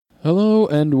Hello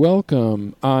and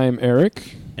welcome. I'm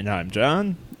Eric. And I'm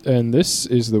John. And this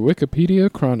is the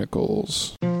Wikipedia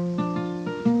Chronicles.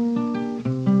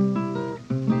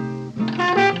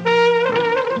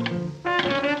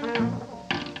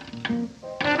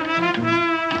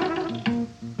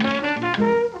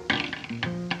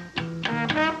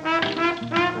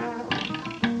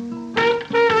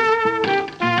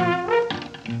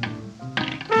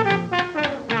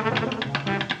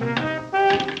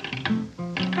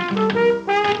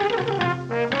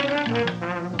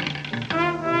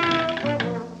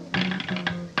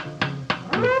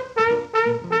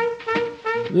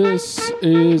 This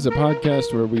is a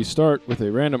podcast where we start with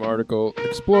a random article,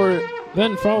 explore it,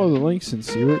 then follow the links and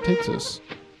see where it takes us.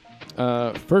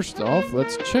 First off,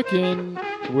 let's check in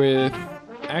with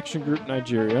Action Group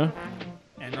Nigeria,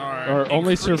 And our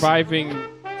only surviving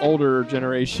older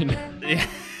generation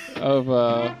of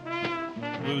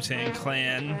Wu-Tang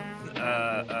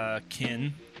Clan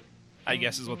kin, I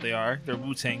guess is what they are. They're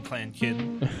Wu-Tang Clan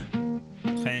kin.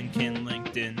 Clan kin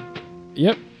linked in.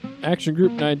 Yep. Action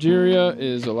Group Nigeria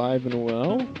is alive and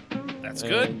well. That's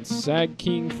good. And Sag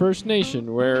King First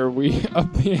Nation, where we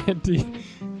up the ante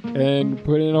and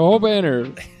put in a whole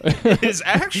banner. Is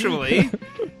actually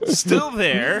still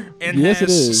there and Yes,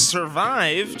 has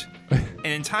survived an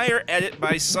entire edit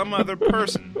by some other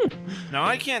person. Now,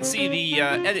 I can't see the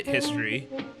edit history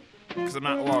because I'm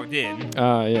not logged in.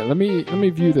 Yeah. Let me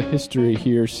view the history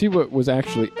here. See what was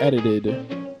actually edited.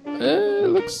 It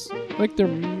looks like there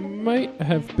might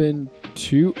have been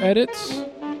 2 edits.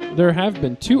 There have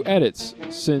been 2 edits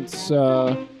since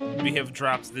We have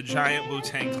dropped the giant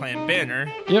Wu-Tang Clan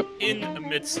banner. Yep. In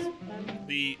amidst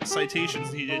the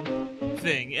citations needed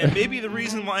thing. And maybe the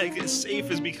reason why it gets safe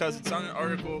is because it's on an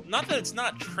article. Not that it's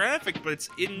not trafficked, but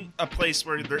it's in a place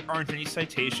where there aren't any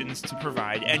citations to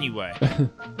provide anyway.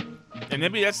 And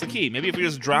maybe that's the key. Maybe if we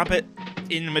just drop it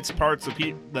in amidst parts of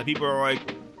that people are like,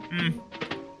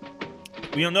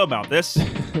 we don't know about this.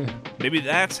 Maybe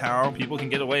that's how people can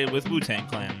get away with Wu-Tang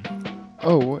Clan.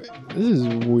 Oh, this is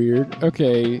weird.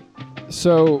 Okay,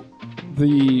 so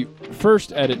the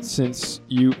first edit since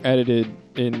you edited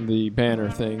in the banner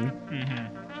thing,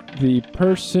 the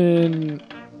person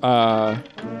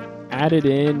added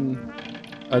in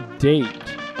a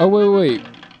date. Oh,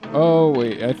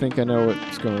 wait. I think I know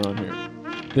what's going on here.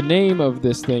 The name of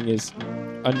this thing is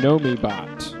Anomi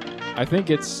Bot. I think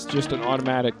it's just an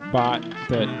automatic bot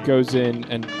that goes in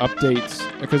and updates,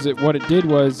 because what it did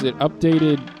was it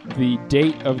updated the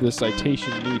date of the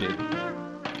citation needed.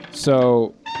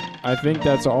 So I think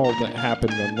that's all that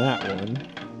happened on that one.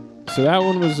 So that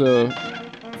one was a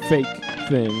fake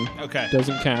thing. Okay.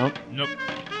 Doesn't count. Nope.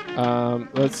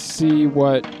 Let's see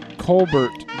what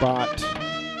Colbert bot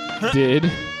did.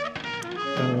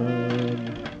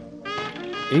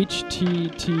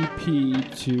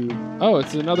 HTTP to... Oh,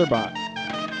 it's another bot.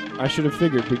 I should have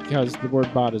figured because the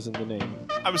word bot is in the name.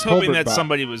 I was hoping Colbert that bot.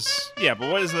 somebody was... Yeah,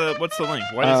 but what's the link?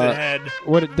 Why does it head...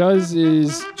 What it does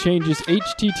is changes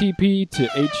HTTP to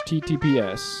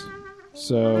HTTPS.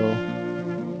 So...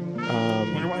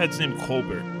 I wonder why it's named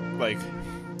Colbert. Like...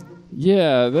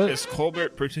 Yeah, Is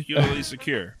Colbert particularly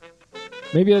secure?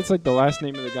 maybe that's like the last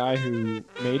name of the guy who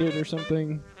made it or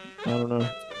something. I don't know.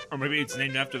 Or maybe it's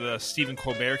named after the Stephen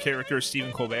Colbert character,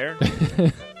 Stephen Colbert.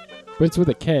 But it's with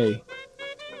a K.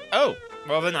 Oh,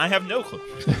 well then I have no clue.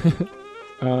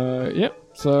 Yep.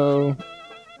 So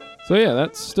yeah,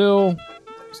 that's still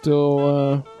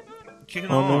Kicking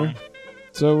on along. there.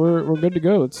 So we're good to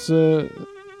go. Let's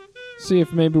see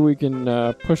if maybe we can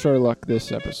push our luck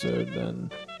this episode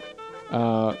then.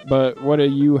 But what do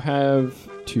you have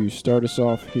to start us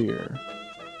off here?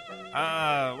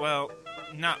 Well,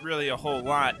 not really a whole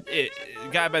lot. A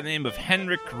guy by the name of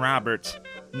Henrik Robert,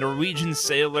 Norwegian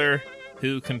sailor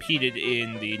who competed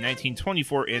in the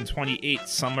 1924 and 28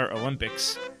 Summer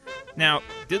Olympics. Now,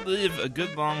 did live a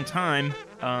good long time,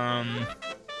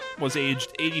 was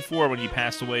aged 84 when he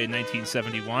passed away in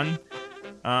 1971,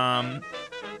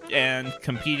 and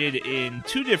competed in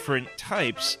 2 different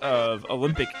types of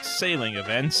Olympic sailing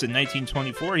events. In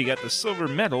 1924, he got the silver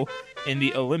medal in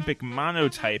the Olympic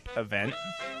monotype event,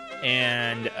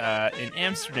 and in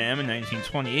Amsterdam in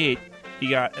 1928, he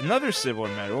got another silver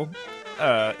medal,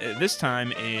 this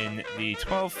time in the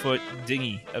 12-foot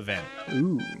dinghy event.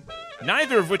 Ooh.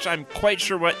 Neither of which I'm quite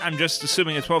sure what. I'm just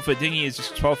assuming a 12-foot dinghy is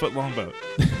just a 12-foot longboat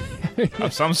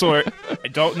of some sort. I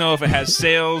don't know if it has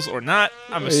sails or not.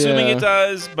 I'm assuming it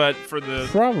does, but for the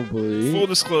probably full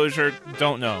disclosure,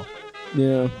 don't know.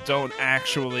 Yeah. Don't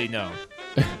actually know.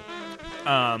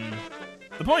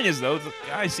 The point is, though, the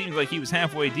guy seemed like he was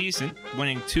halfway decent,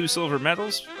 winning 2 silver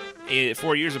medals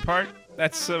 4 years apart.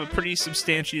 That's pretty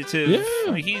substantiative.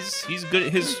 Yeah. Like, he's good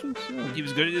at his. He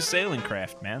was good at his sailing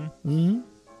craft, man. Mm-hmm.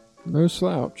 No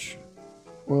slouch.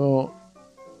 Well,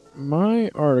 my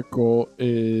article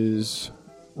is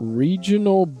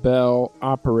Regional Bell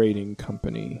Operating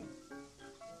Company.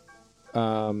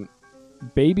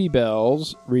 Baby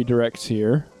Bells redirects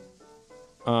here.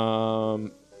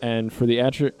 And for the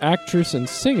actress and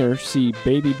singer, see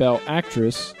Baby Bell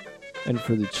Actress. And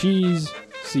for the cheese,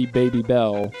 see Baby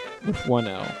Bell with one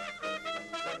L.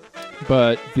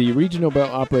 But the Regional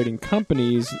Bell Operating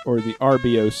Companies, or the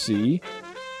RBOC,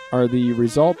 are the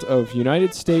result of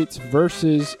United States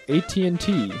versus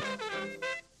AT&T,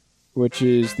 which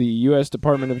is the U.S.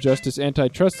 Department of Justice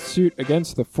antitrust suit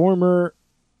against the former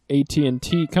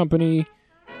AT&T company.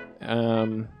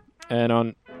 And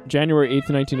on January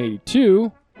 8th,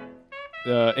 1982,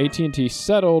 AT&T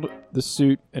settled the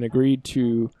suit and agreed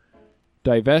to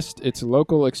divest its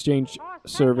local exchange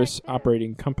service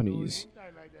operating companies.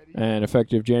 And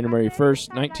effective January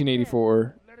 1st,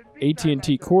 1984,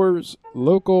 AT&T Corp's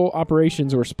local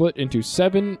operations were split into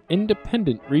 7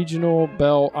 independent regional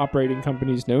bell operating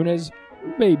companies known as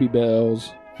Baby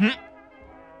Bells.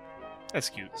 That's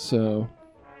cute. So,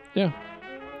 yeah.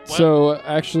 Well, so,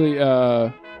 actually,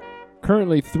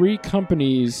 currently 3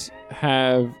 companies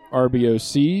have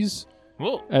RBOCs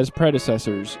as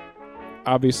predecessors.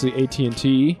 Obviously,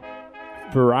 AT&T,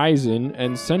 Verizon,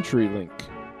 and CenturyLink.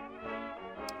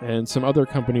 And some other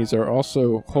companies are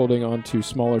also holding on to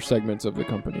smaller segments of the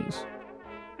companies.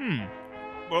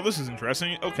 Well, this is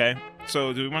interesting. Okay,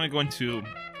 so do we want to go into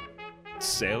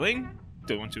sailing?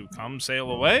 Do we want to come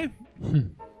sail away?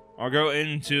 Or go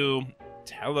into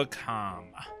telecom?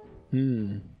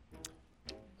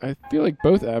 I feel like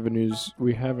both avenues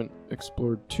we haven't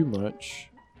explored too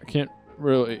much. I can't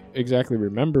really exactly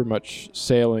remember much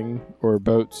sailing or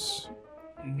boats.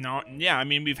 No, yeah, I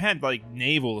mean, we've had, like,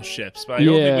 naval ships, but I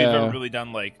don't think we've ever really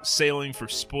done, like, sailing for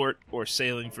sport or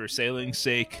sailing for sailing's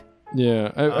sake.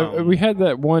 Yeah, we had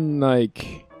that one,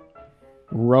 like,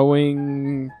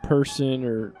 rowing person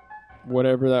or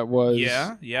whatever that was.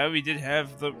 Yeah, we did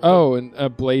have the...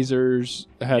 and Blazers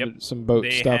had some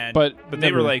boat stuff, but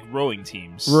they were, like, rowing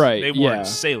teams. Right, They weren't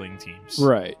sailing teams.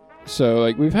 Right. So,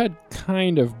 like, we've had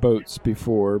kind of boats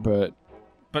before, but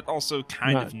also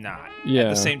kind of not. Yeah. At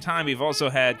the same time, we've also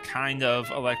had kind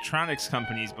of electronics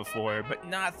companies before, but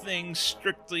nothing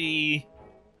strictly...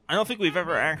 I don't think we've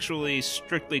ever actually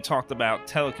strictly talked about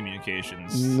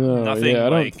telecommunications. No, nothing I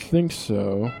like... don't think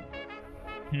so.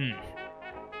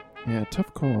 Yeah,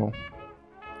 tough call.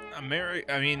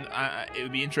 It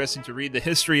would be interesting to read the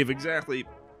history of exactly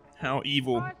how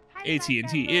evil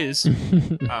AT&T is.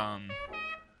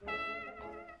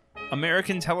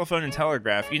 American Telephone and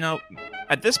Telegraph. You know,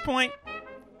 at this point,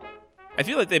 I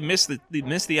feel like they missed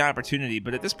the opportunity.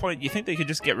 But at this point, you think they could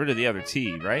just get rid of the other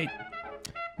T, right?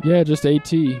 Yeah, just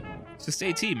AT. It's just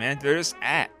AT, man. They're just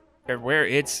at. They're where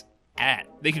it's at.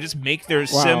 They could just make their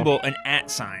symbol an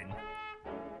at sign,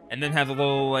 and then have a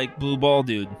little like blue ball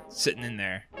dude sitting in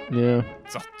there. Yeah,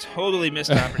 it's a totally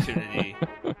missed opportunity.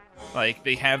 Like,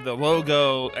 they have the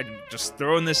logo and just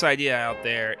throwing this idea out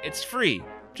there. It's free.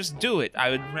 Just do it. I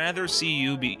would rather see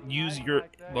you use your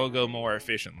logo more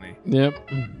efficiently. Yep.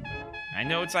 I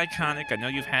know it's iconic. I know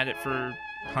you've had it for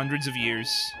hundreds of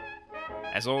years.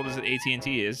 As old as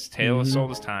AT&T is. Tale as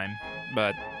old as time.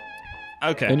 But,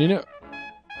 okay. And you know...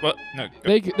 Well, no.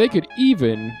 They could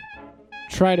even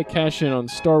try to cash in on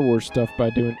Star Wars stuff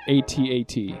by doing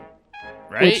AT-AT.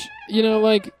 Right? Which, you know,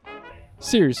 like,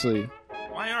 seriously...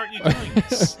 Why aren't you doing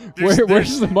this?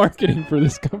 Where's the marketing for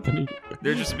this company?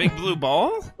 They're just a big blue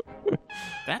ball?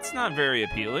 That's not very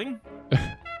appealing.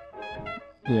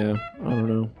 Yeah, I don't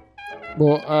know.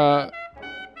 Well,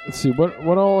 let's see.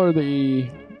 What all are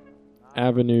the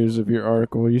avenues of your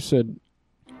article? You said...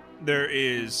 There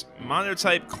is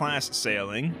monotype class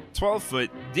sailing, 12-foot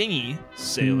dinghy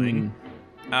sailing,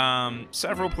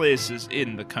 several places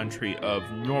in the country of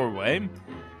Norway,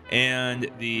 and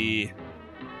the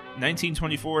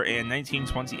 1924 and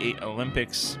 1928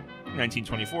 Olympics.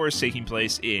 1924 is taking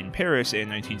place in Paris, and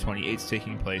 1928 is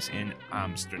taking place in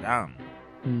Amsterdam.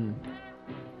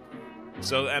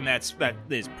 So, and that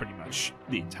is pretty much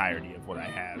the entirety of what I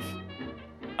have,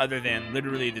 other than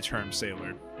literally the term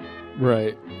sailor.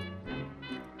 Right.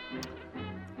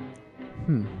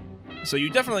 So you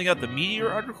definitely got the Meteor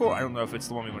article. I don't know if it's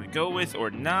the one we want to go with or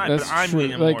not, That's but I'm true.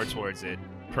 leaning more towards it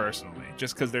personally,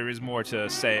 just because there is more to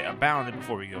say about it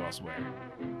before we go elsewhere.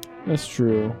 That's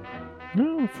true.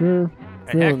 No, fair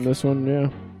on this one, yeah.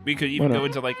 We could even go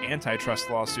into like antitrust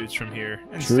lawsuits from here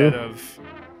instead of...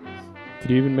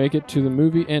 Could even make it to the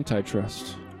movie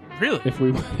Antitrust. Really? If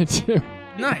we wanted to.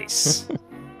 Nice.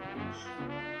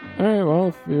 All right.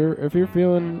 Well, if you're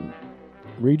feeling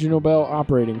Regional Bell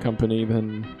Operating Company,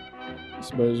 then I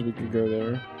suppose we could go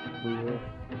there. We will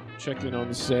check in on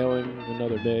the sailing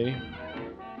another day.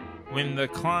 When the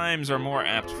climes are more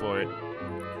apt for it.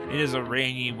 It is a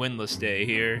rainy, windless day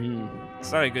here.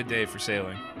 It's not a good day for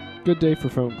sailing. Good day for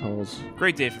phone calls.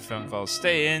 Great day for phone calls.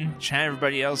 Stay in, chat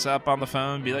everybody else up on the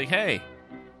phone, be like, hey,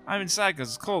 I'm inside because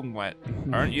it's cold and wet.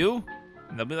 Aren't you?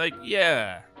 And they'll be like,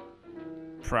 yeah.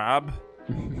 Prob.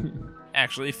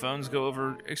 Actually, phones go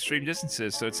over extreme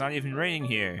distances, so it's not even raining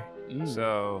here.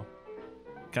 So,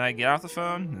 can I get off the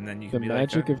phone? And then you can the be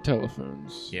magic like, of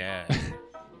telephones. yeah.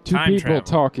 Two Time people travel.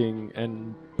 talking,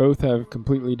 and both have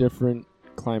completely different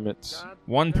climates.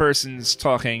 One person's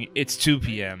talking, it's 2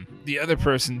 p.m. The other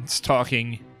person's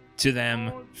talking to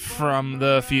them from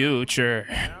the future.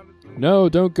 No,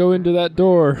 don't go into that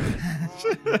door.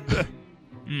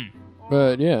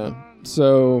 But yeah,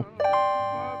 so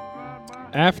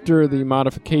after the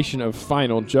modification of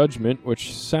Final Judgment,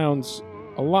 which sounds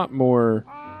a lot more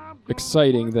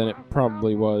exciting than it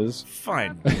probably was.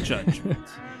 Fine judgment.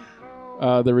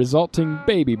 The resulting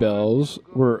Baby Bells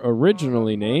were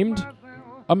originally named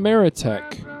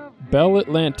Ameritech, Bell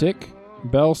Atlantic,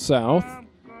 Bell South,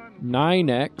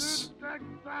 9X.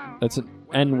 That's an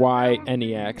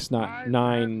NYNEX, not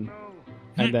 9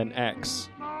 and then X.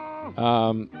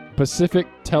 Pacific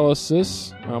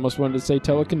Telesis, I almost wanted to say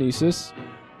Telekinesis,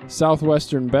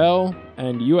 Southwestern Bell,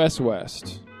 and US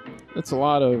West. That's a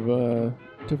lot of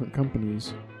different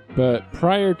companies. But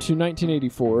prior to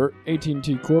 1984,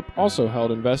 AT&T Corp. Also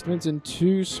held investments in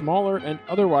two smaller and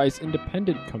otherwise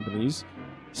independent companies,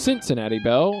 Cincinnati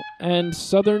Bell and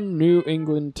Southern New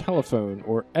England Telephone,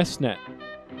 or SNET.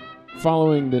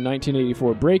 Following the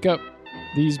 1984 breakup,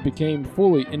 these became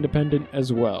fully independent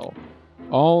as well.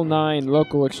 All 9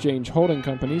 local exchange holding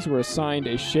companies were assigned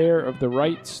a share of the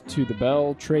rights to the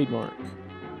Bell trademark.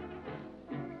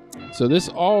 So this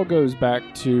all goes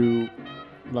back to,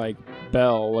 like,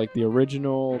 Bell, like the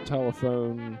original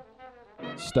telephone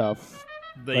stuff.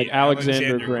 The like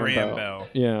Alexander Graham Bell. Bell.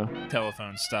 Yeah.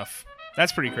 Telephone stuff.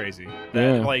 That's pretty crazy.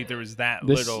 That, Yeah. Like, there was that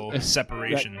This- little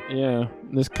separation. Yeah.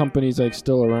 This company's, like,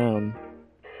 still around.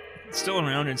 It's still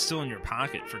around and still in your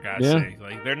pocket, for God's Yeah. sake.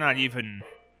 Like, they're not even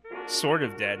sort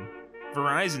of dead.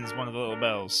 Verizon's one of the little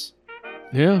bells.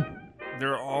 Yeah.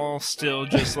 They're all still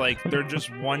just like, they're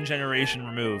just one generation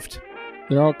removed.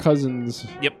 They're all cousins.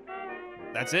 Yep.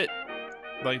 That's it.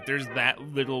 Like, there's that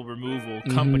little removal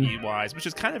Mm-hmm. company-wise, which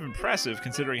is kind of impressive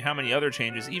considering how many other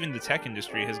changes even the tech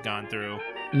industry has gone through,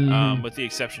 Mhm. with the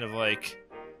exception of, like,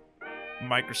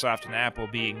 Microsoft and Apple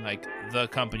being, like, the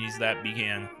companies that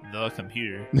began the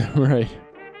computer. Right.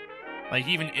 Like,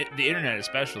 even the internet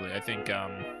especially, I think,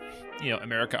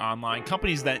 America Online,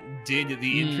 companies that did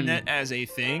the internet as a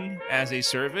thing, as a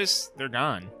service, they're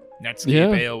gone. Netscape, Yeah.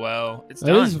 AOL, it's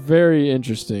That done. is very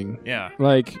interesting. Yeah.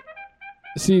 Like,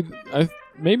 see,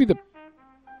 maybe the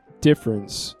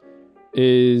difference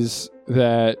is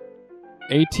that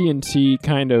AT&T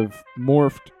kind of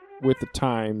morphed with the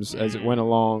times as it went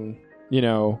along. You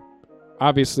know,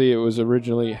 obviously it was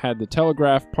originally had the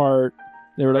telegraph part.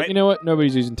 They were like, Right. you know what?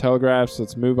 Nobody's using telegraphs.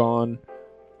 Let's move on.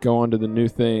 Go on to the new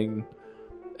thing.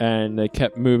 And they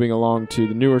kept moving along to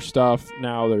the newer stuff.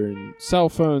 Now they're in cell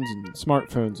phones and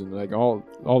smartphones and like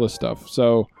all this stuff.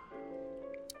 So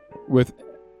with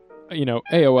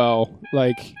AOL,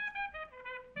 like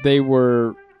they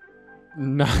were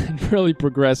not really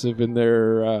progressive in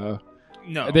their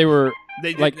No. they were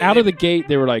They like out of the gate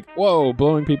they were like, whoa,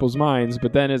 blowing people's minds,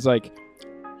 but then it's like,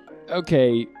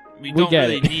 okay, we we don't get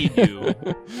really it. need you.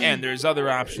 And there's other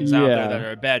options out Yeah. there that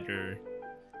are better.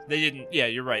 They didn't, yeah,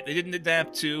 you're right. They didn't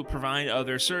adapt to provide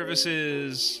other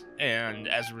services, and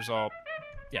as a result,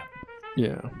 yeah.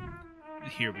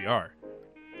 here we are.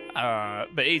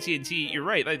 But AT&T, you're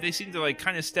right. Like, they seem to like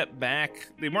kind of step back.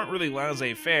 They weren't really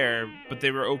laissez-faire, but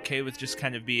they were okay with just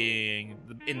kind of being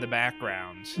in the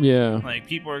background. Yeah. Like,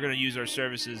 people are going to use our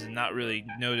services and not really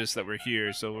notice that we're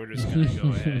here, so we're just going to go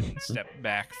ahead and step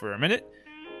back for a minute.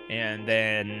 And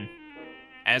then,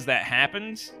 as that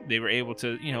happened, they were able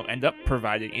to, end up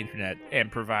providing internet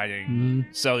and providing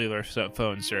cellular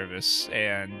phone service,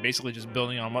 and basically just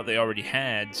building on what they already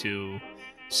had to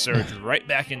surge right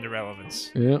back into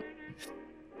relevance. Yeah.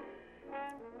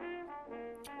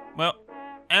 Well,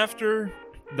 after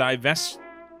divestiture,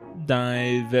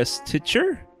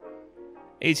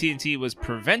 AT&T was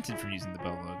prevented from using the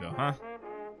Bell logo, huh?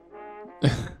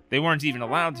 They weren't even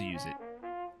allowed to use it.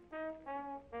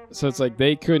 So it's like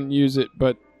they couldn't use it,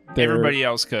 but Everybody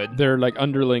else could. their like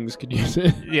underlings could use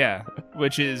it. Yeah,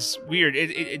 which is weird.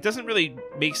 It doesn't really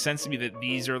make sense to me that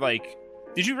these are like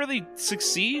Did you really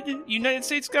succeed, United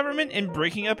States government, in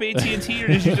breaking up AT&T, or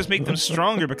did you just make them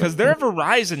stronger? Because they're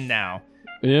Verizon now.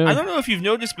 Yeah. I don't know if you've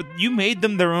noticed, but you made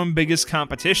them their own biggest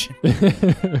competition.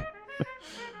 It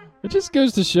just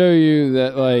goes to show you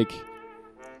that, like,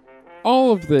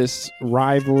 all of this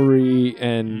rivalry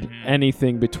and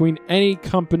anything between any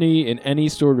company in any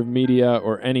sort of media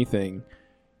or anything,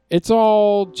 it's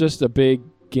all just a big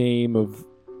game of,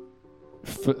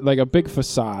 like, a big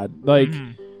facade. Like,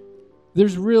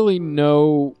 there's really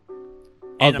no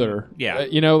other.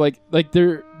 Like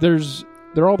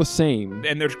they're all the same.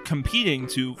 And they're competing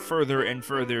to further and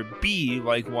further be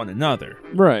like one another.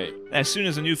 Right. As soon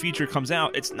as a new feature comes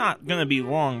out, it's not going to be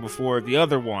long before the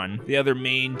other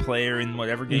main player in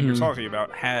whatever game you're talking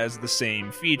about, has the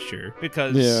same feature.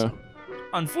 Because,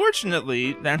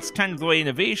 unfortunately, that's kind of the way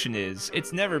innovation is.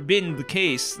 It's never been the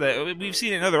case that we've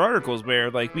seen in other articles where,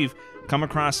 like, we've come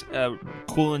across a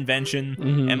cool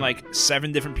invention and, like,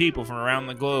 7 different people from around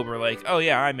the globe are like, oh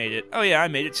yeah, I made it. Oh yeah, I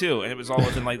made it too. And it was all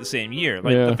within, like, the same year.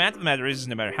 Like, the fact of the matter is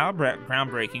no matter how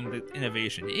groundbreaking the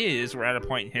innovation is, we're at a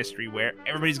point in history where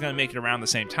everybody's going to make it around the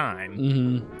same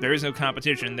time. There is no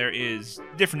competition. There is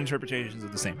different interpretations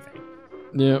of the same thing.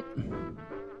 Yep.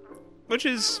 Which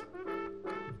is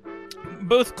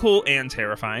both cool and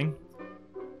terrifying.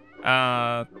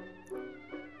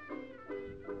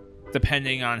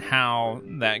 Depending on how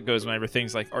that goes whenever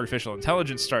things like artificial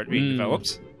intelligence start being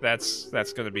developed, that's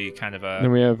going to be kind of a...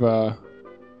 Then we have,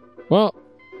 well,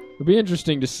 it'll be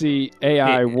interesting to see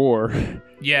AI war.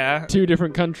 Yeah. 2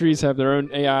 different countries have their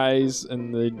own AIs,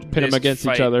 and they pit them against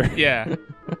each other. Yeah.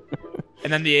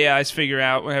 And then the AIs figure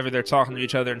out whenever they're talking to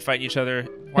each other and fighting each other,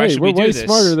 why should we do this? We're way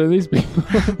smarter than these people.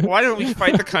 Why don't we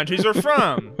fight the countries we're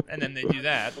from? And then they do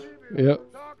that. Yep.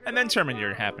 And then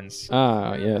Terminator happens.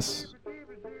 Ah, yes.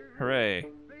 Hooray.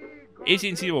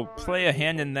 AT&T will play a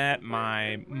hand in that.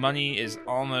 My money is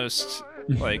almost,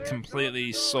 like,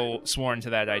 completely sworn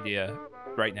to that idea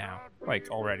right now.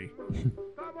 Like, already.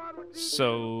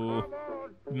 So,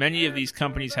 many of these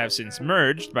companies have since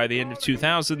merged. By the end of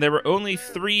 2000, there were only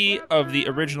 3 of the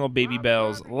original Baby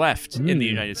Bells left in the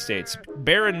United States.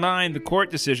 Bear in mind, the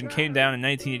court decision came down in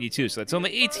 1982, so that's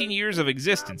only 18 years of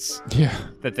existence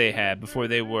that they had before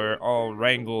they were all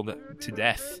wrangled to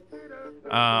death.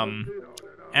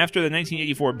 After the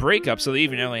 1984 breakup, so they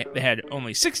had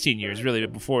only 16 years really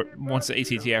before once the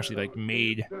AT&T actually like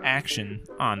made action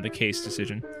on the case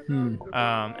decision.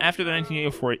 After the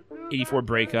 1984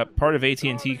 breakup, part of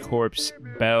AT&T Corp's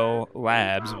Bell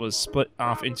Labs was split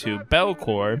off into Bell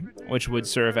Corp, which would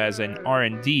serve as an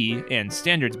R&D and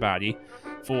standards body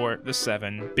for the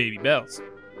 7 Baby Bells.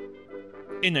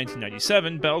 In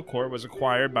 1997, Bell Corp was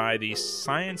acquired by the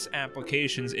Science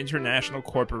Applications International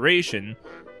Corporation,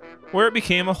 where it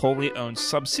became a wholly owned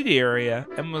subsidiary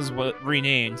and was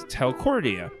renamed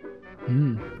Telcordia.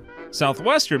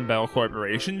 Southwestern Bell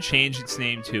Corporation changed its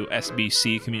name to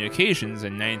SBC Communications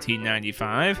in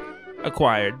 1995,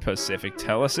 acquired Pacific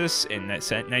Telesis in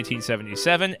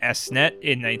 1977, SNet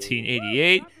in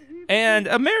 1988, and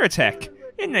Ameritech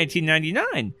in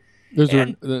 1999. Those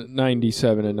were the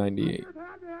 97 and 98.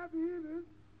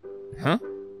 Huh?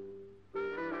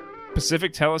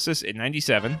 Pacific Telesis in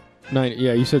 97.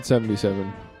 Yeah, you said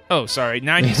 77. Oh, sorry,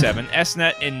 97.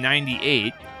 SNet in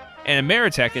 98. And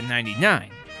Ameritech in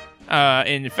 99.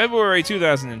 In February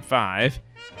 2005,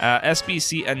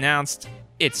 SBC announced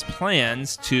its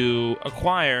plans to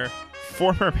acquire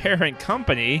former parent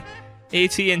company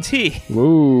AT&T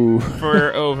Whoa.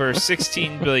 for over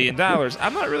 $16 billion.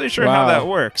 I'm not really sure how that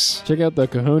works. Check out the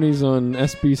cojones on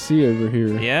SBC over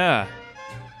here. Yeah.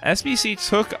 SBC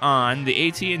took on the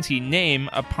AT&T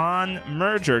name upon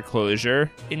merger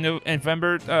closure in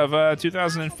November of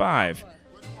 2005.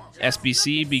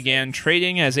 SBC began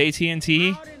trading as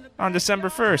AT&T on December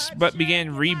 1st, but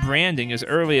began rebranding as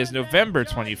early as November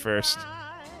 21st.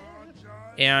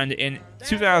 And in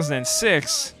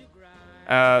 2006,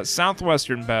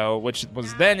 Southwestern Bell, which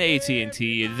was then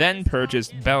AT&T, then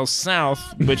purchased Bell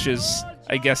South, which is,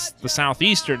 I guess, the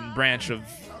southeastern branch of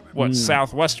what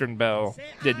Southwestern Bell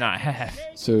did not have.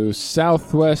 So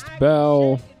Southwest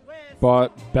Bell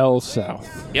bought Bell South.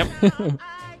 Yep.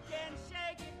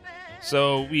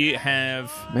 So we have...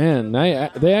 Man,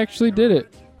 they actually did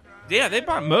it. Yeah, they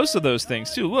bought most of those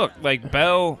things, too. Look, like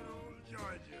Bell...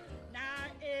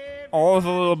 All of the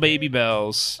little Baby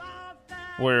Bells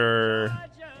were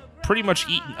pretty much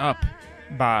eaten up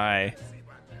by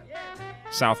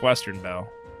Southwestern Bell.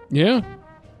 Yeah.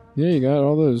 Yeah, you got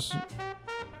all those...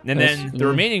 And then the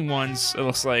remaining ones, it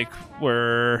looks like,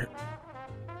 were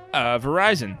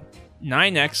Verizon.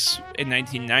 9X in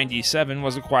 1997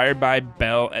 was acquired by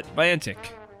Bell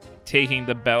Atlantic. taking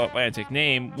the Bell Atlantic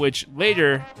name, which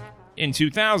later, in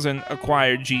 2000,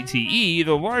 acquired GTE,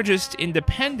 the largest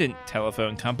independent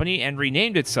telephone company, and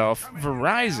renamed itself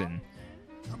Verizon.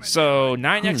 So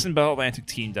 9X and Bell Atlantic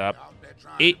teamed up,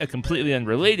 ate a completely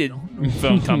unrelated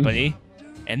phone company,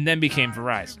 and then became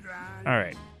Verizon. All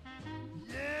right.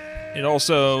 It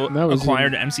also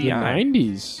acquired MCI. In the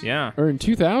 90s. Yeah. Or in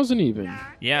 2000 even.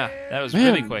 Yeah, that was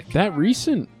Man, really quick. That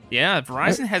recent. Yeah,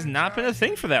 Verizon has not been a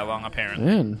thing for that long, apparently.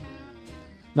 Man.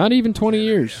 Not even 20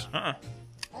 years.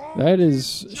 That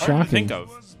is shocking. Hard to think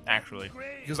of, actually.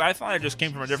 Because I thought it just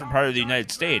came from a different part of the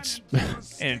United States.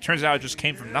 And it turns out it just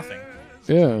came from nothing.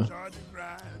 Yeah.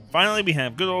 Finally, we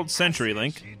have good old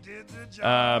CenturyLink,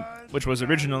 which was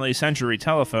originally Century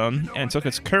Telephone and took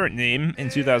its current name in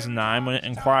 2009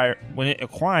 when it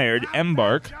acquired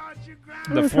Embark,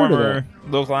 the former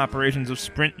local operations of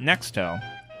Sprint Nextel,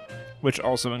 which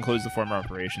also includes the former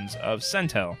operations of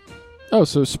Centel. Oh,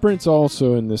 so Sprint's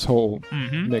also in this whole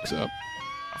mix-up.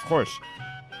 Of course.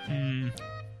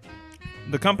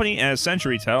 The company, as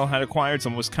CenturyTel, had acquired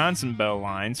some Wisconsin Bell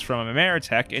lines from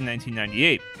Ameritech in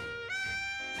 1998.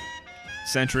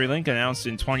 CenturyLink announced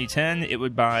in 2010 it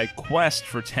would buy Quest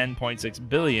for $10.6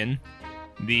 billion.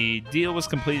 The deal was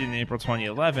completed in April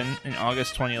 2011. In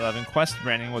August 2011, Quest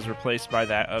branding was replaced by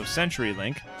that of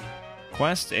CenturyLink.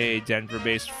 Quest, a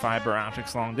Denver-based fiber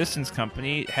optics long-distance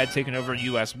company, had taken over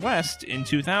US West in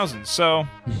 2000. So,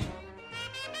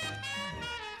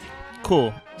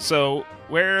 cool. So,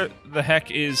 where the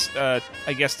heck is, I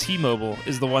guess T-Mobile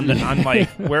is the one that I'm like,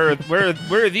 where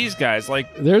are these guys?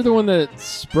 Like, they're the one that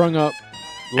sprung up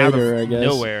later, I guess.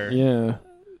 Nowhere. Yeah.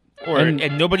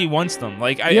 And nobody wants them.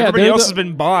 Like, everybody else has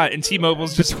been bought, and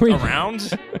T-Mobile's just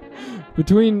around.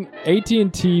 Between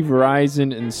AT&T,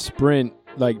 Verizon, and Sprint,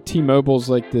 like T-Mobile's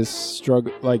like this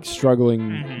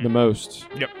struggling the most.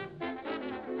 Yep.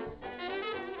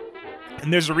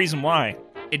 And there's a reason why.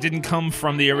 It didn't come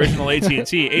from the original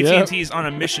AT&T. AT&T is on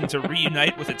a mission to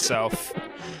reunite with itself.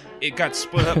 It got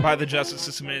split up by the justice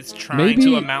system, and it's trying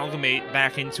to amalgamate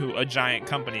back into a giant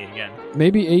company again.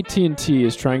 Maybe AT&T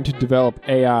is trying to develop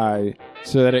AI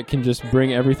so that it can just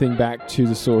bring everything back to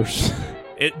the source.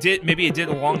 It did. Maybe it did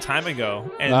a long time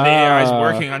ago, and the AI is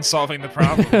working on solving the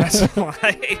problem. That's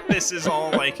why this is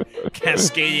all like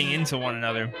cascading into one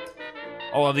another.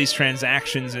 All of these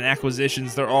transactions and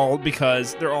acquisitions, they're all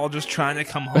just trying to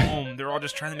come home. They're all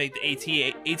just trying to make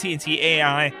the AT&T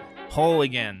AI whole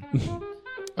again.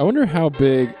 I wonder how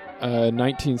big a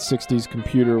 1960s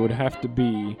computer would have to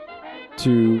be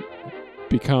to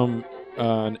become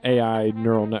an AI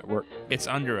neural network. It's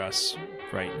under us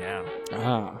right now.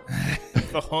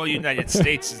 The whole United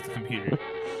States is the computer.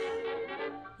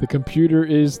 The computer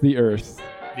is the Earth.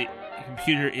 The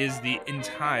computer is the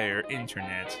entire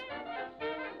internet.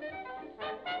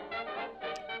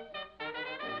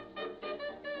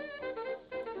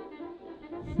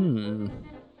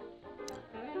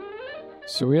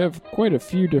 So we have quite a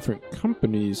few different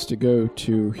companies to go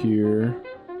to here.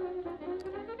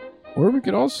 Or we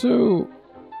could also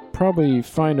probably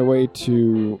find a way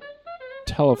to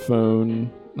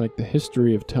telephone, like the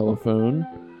history of telephone.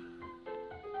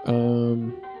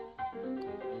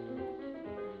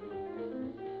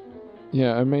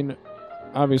 Yeah, I mean,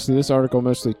 obviously this article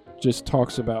mostly just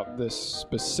talks about this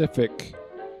specific,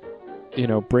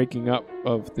 breaking up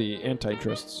of the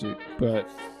antitrust suit, but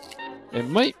it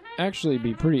might actually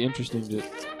be pretty interesting to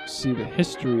see the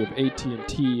history of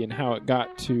AT&T and how it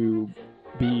got to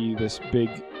be this big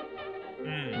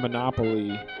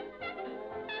monopoly.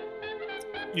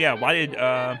 Yeah, why did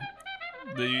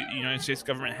the United States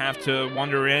government have to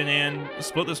wander in and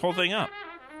split this whole thing up?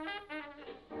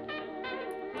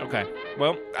 Okay,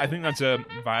 well, I think that's a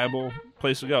viable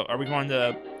place to go. Are we going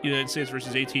to United States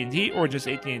versus AT&T or just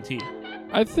AT&T?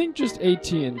 I think just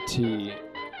AT&T.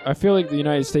 I feel like the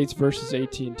United States versus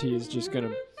AT&T is just going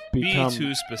to become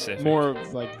too specific. More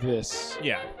of like this.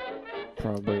 Yeah.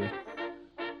 Probably.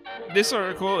 This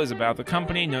article is about the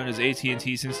company known as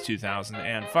AT&T since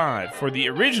 2005. For the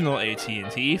original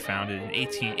AT&T, founded in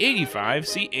 1885,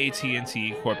 see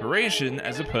AT&T Corporation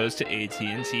as opposed to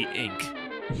AT&T Inc.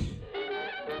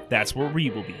 That's where we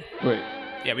will be. Wait.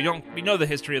 Yeah, we know the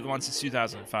history of the one since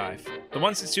 2005. The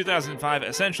one since 2005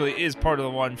 essentially is part of the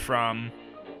one from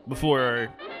before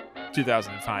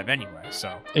 2005 anyway, so.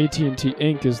 AT&T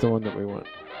Inc. is the one that we want.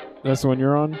 That's the one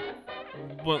you're on?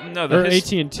 Well, no. Or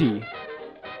AT&T.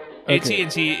 Okay.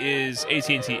 AT&T is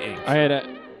AT&T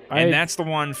Inc. And that's the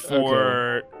one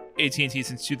for AT&T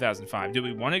since 2005. Do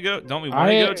we want to go? Don't we want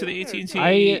to go to the AT&T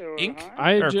Inc.?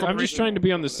 I'm just trying to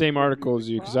be on the same article as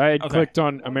you, because I had clicked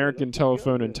on American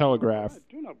Telephone and Telegraph,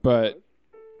 but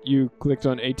you clicked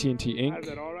on AT&T Inc.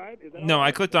 No,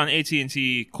 I clicked on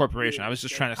AT&T Corporation. I was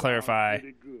just trying to clarify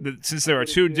that since there are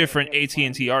two different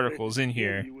AT&T articles in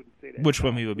here, which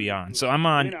one we would be on. So I'm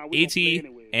on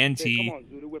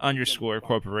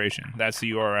AT&T_corporation. That's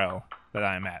the URL that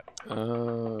I'm at.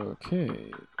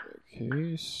 Okay.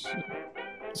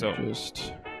 So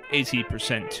just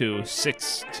 80% to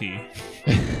 6T.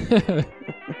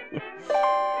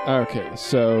 Okay,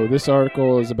 so this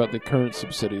article is about the current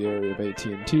subsidiary of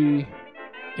AT&T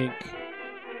Inc.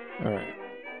 All right.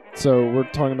 So we're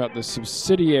talking about the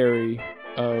subsidiary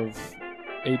of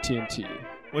AT&T,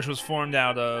 which was formed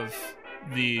out of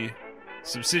the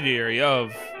subsidiary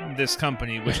of this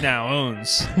company, which now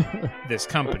owns this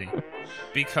company.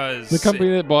 Because the company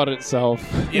that bought itself.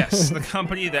 Yes, the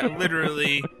company that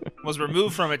literally was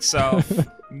removed from itself,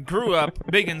 grew up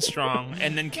big and strong,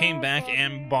 and then came back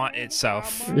and bought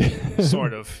itself.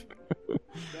 Sort of.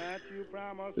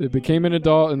 It became an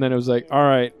adult, and then it was like, all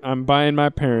right, I'm buying my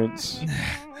parents.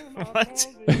 What?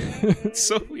 It's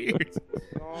so weird.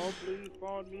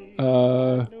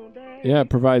 Yeah, it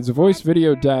provides voice,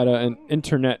 video, data, and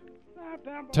internet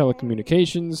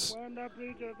telecommunications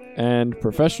and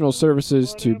professional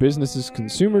services to businesses,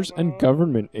 consumers, and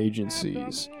government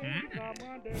agencies.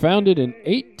 Founded in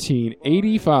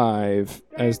 1885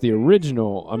 as the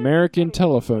original American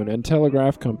telephone and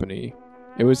telegraph company,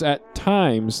 it was at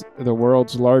times the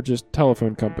world's largest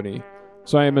telephone company.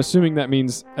 So I am assuming that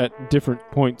means at different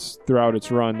points throughout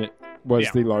its run it was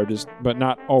the largest, but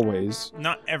not always.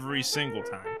 Not every single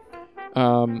time.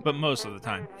 But most of the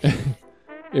time.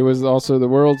 It was also the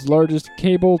world's largest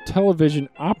cable television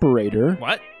operator.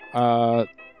 What?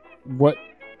 What?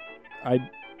 I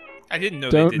didn't know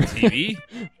they did TV.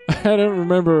 I don't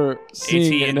remember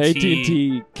seeing an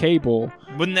AT&T cable.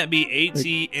 Wouldn't that be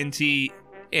AT&T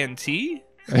and T?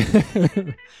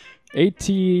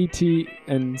 AT&T.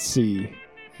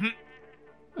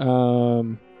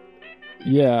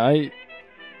 Yeah,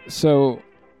 so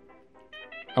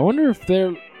I wonder if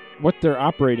what they're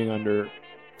operating under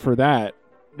for that.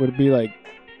 Would it be like,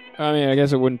 I mean, I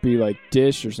guess it wouldn't be like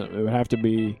Dish or something. It would have to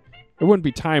be, it wouldn't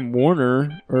be Time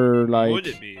Warner or like. Would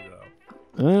it be,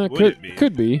 though?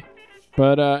 Could be.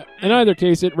 But in either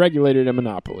case, it regulated a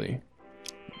monopoly.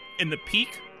 In the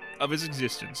peak of its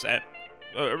existence, at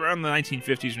around the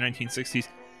 1950s or 1960s,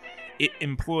 it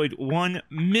employed 1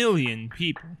 million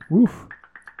people. Oof.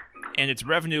 And its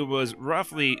revenue was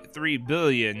roughly $3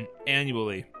 billion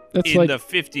annually. That's in like the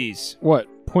 50s. What,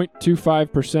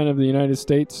 0.25% of the United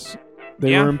States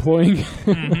they were employing?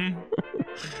 Mm-hmm.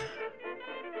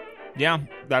 Yeah,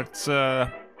 that's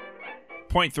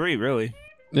 0.3, really.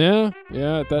 Yeah,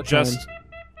 at that time.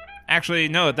 Actually,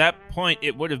 no, at that point,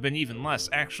 it would have been even less.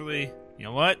 Actually, you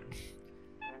know what?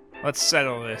 Let's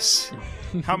settle this.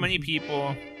 How many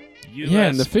people... Yeah,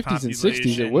 in the 50s and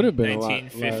 60s, it would have been a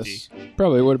lot less.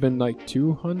 Probably would have been like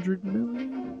 200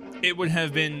 million? It would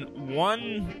have been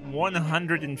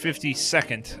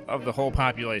 1/152nd of the whole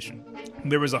population.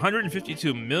 There was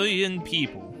 152 million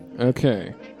people in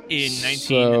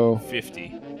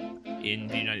 1950 in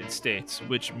the United States,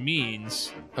 which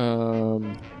means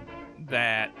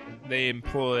that they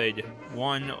employed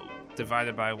 1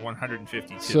 divided by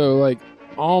 152. So, like,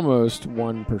 almost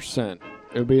 1%.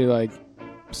 It would be like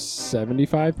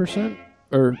 75%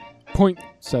 or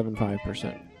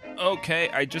 0.75%. Okay,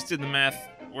 I just did the math.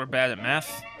 We're bad at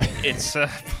math. It's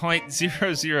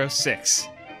 0.006.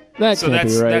 That's be right.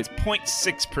 That's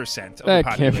 0.6% of the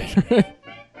population. Can't be right.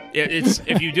 It's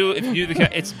if you do the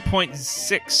it's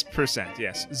 0.6%.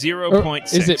 Yes,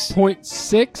 0.6. Is it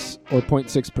 0.6 or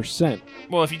 0.6%?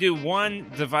 Well, if you do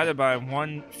 1 divided by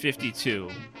 152,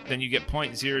 then you get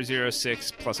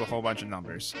 0.006 plus a whole bunch of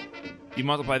numbers. You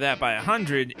multiply that by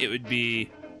 100, it would be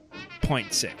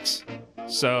 0.6.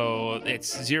 So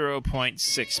it's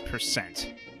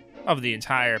 0.6% of the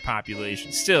entire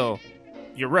population. Still,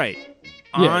 you're right.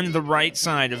 On the right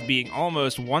side of being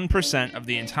almost 1% of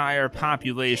the entire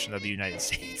population of the United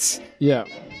States. Yeah.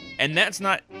 And that's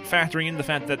not factoring in the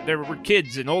fact that there were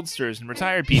kids and oldsters and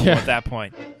retired people at that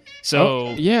point.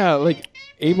 So like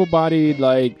able-bodied,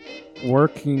 like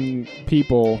working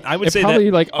people. I would say probably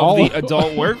that like of the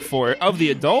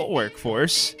adult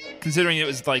workforce, considering it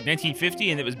was like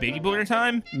 1950 and it was baby boomer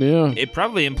time. Yeah, it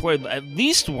probably employed at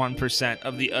least 1%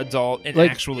 of the adult and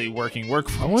actually working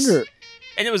workforce. I wonder.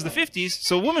 And it was the 50s,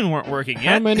 so women weren't working yet.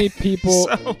 How many people?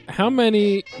 How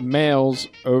many males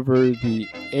over the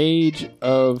age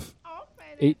of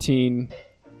 18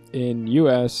 in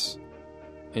U.S.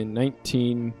 in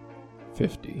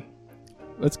 1950?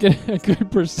 Let's get a good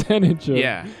percentage of...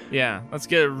 Yeah. Let's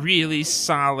get a really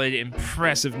solid,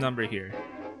 impressive number here.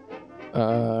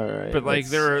 All right. But like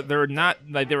there were not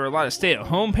like there were a lot of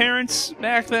stay-at-home parents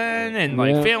back then, and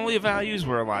like family values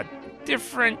were a lot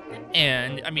different.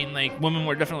 And I mean, like women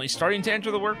were definitely starting to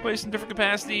enter the workplace in different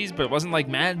capacities, but it wasn't like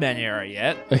Mad Men era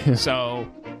yet. So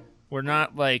we're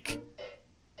not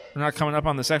coming up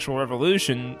on the sexual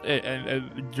revolution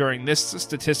during this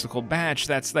statistical batch.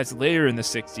 That's later in the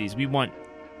 60s. We want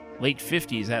late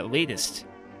 50s at latest.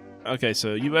 Okay,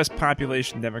 so U.S.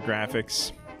 population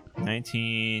demographics,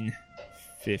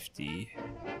 1950.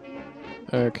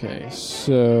 Okay,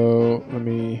 so let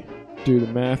me do the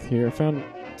math here. I found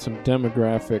some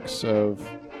demographics of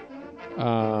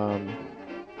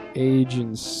age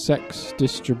and sex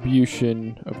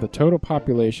distribution of the total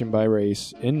population by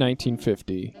race in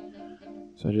 1950.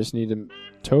 So I just need to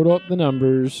total up the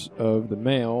numbers of the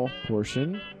male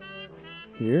portion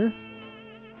here.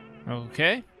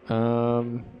 Okay.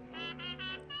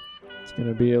 It's going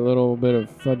to be a little bit of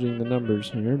fudging the numbers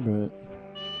here, but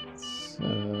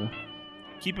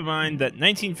keep in mind that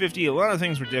 1950, a lot of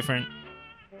things were different.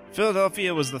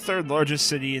 Philadelphia was the third largest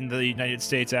city in the United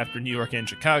States after New York and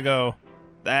Chicago.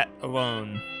 That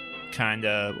alone kind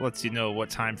of lets you know what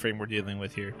time frame we're dealing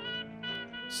with here.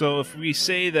 So if we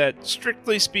say that,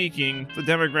 strictly speaking, the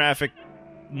demographic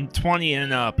 20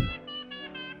 and up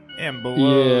and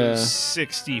below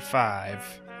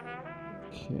 65.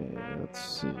 Okay,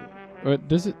 let's see. What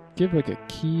does it give like a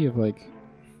key of like?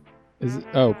 Is it?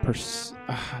 Oh,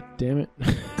 damn it!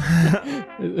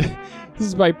 This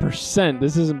is by percent.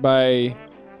 This isn't by.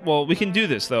 Well, we can do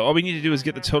this though. All we need to do is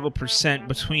get the total percent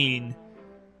between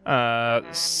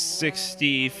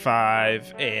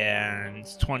 65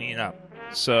 and 20 and up.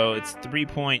 So it's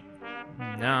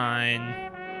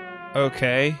 3.9.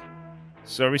 Okay.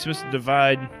 So are we supposed to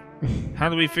divide? How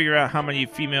do we figure out how many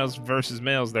females versus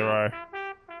males there are?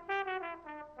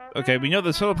 Okay, we know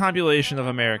the total population of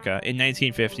America in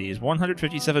 1950 is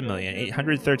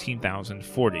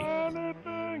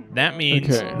 157,813,040. That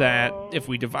means that if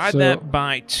we divide that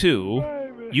by 2,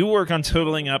 you work on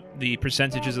totaling up the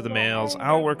percentages of the males,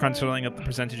 I'll work on totaling up the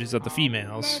percentages of the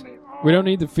females. We don't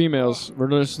need the females. We're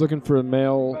just looking for a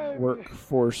male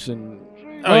workforce. And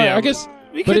I guess,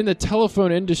 but in the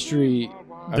telephone industry,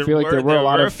 I feel like there were a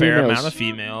lot of fair females. Amount of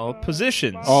female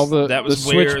positions. All the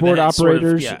switchboard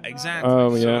operators. Yeah, exactly.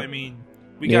 Oh, yeah. So I mean,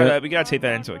 we gotta take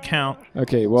that into account.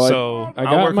 Okay, well, so I I'll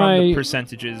got work on the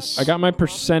percentages. I got my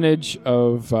percentage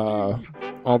of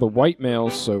all the white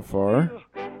males so far.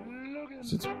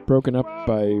 So it's broken up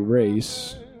by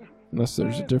race, unless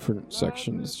there's a different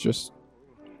section. It's just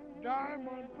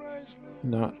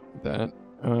not that.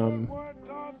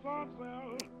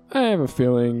 I have a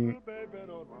feeling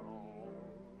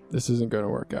this isn't going to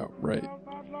work out right.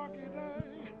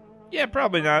 Yeah,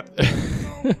 probably not.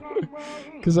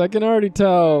 Because I can already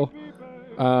tell,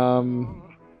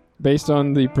 based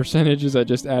on the percentages I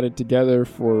just added together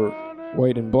for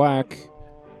white and black,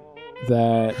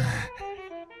 that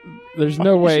there's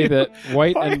no way that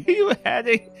white Why and... are you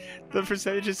adding the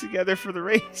percentages together for the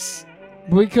race?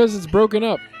 Because it's broken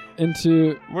up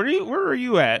into... Where are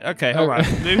you at? Okay, hold on.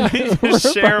 Maybe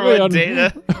just share what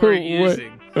data we're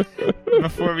using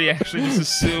before we actually just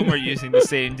assume we're using the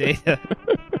same data.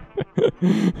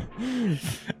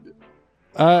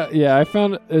 Yeah, I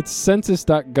found it's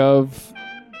census.gov.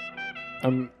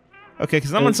 Okay,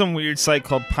 because I'm on some weird site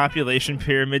called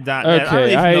populationpyramid.net. Okay, I don't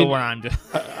even know what I'm doing.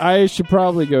 I should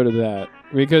probably go to that,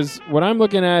 because what I'm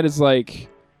looking at is like,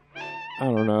 I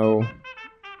don't know.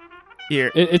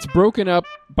 Here. It's broken up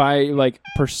by like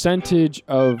percentage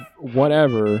of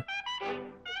whatever,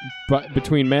 but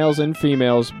between males and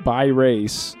females by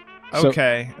race.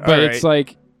 Okay, but it's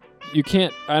like you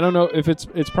can't. I don't know if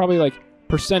it's probably like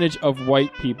percentage of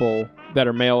white people that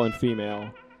are male and female.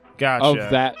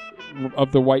 Gotcha.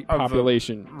 Of the white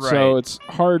population. So it's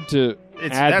hard to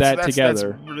add that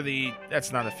together.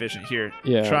 That's not efficient. Here,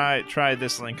 yeah. Try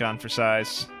this link on for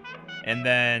size, and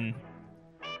then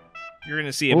you're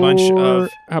gonna see a bunch of.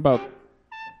 How about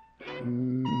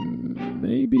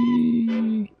maybe?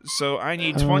 So I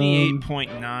need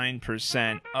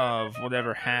 28.9% of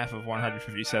whatever half of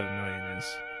 157 million is.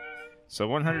 So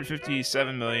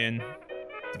 157 million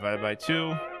divided by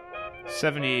 2,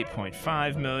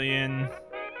 78.5 million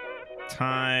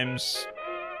times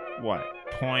what?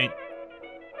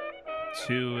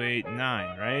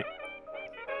 0.289, right?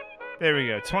 There we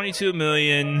go.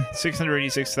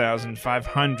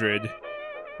 22,686,500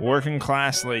 working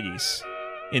class ladies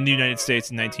in the United States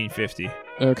in 1950.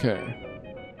 Okay.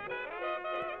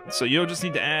 So you'll just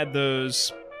need to add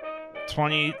those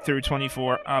 20 through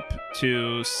 24 up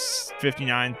to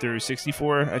 59 through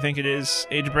 64, I think it is,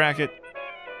 age bracket.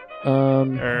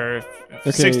 Or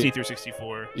 60 through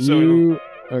 64.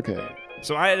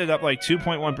 So I added up like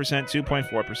 2.1%, 2.4%,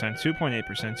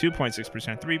 2.8%,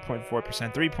 2.6%,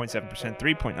 3.4%, 3.7%,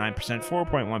 3.9%,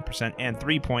 4.1%, and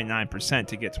 3.9%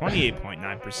 to get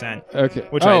 28.9%. Okay.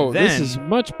 Which this is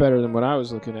much better than what I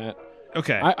was looking at.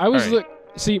 Okay. I was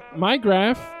see, my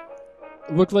graph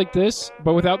looked like this,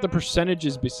 but without the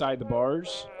percentages beside the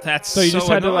bars. So you just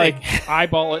had annoying. to like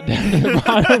eyeball it down to the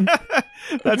bottom.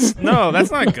 That's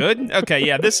not good. Okay,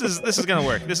 yeah, this is gonna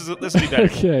work. This will be better.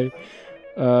 Okay.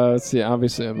 Let's see.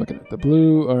 Obviously, I'm looking at the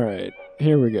blue. All right,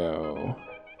 here we go.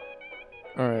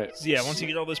 All right. So yeah, once you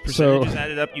get all those percentages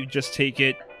added up, you just take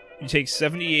it. You take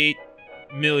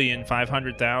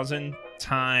 78,500,000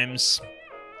 times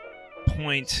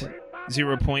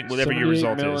 0. Whatever your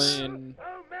result is.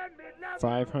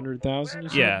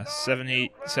 500,000. Yeah,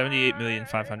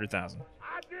 78,500,000.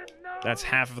 That's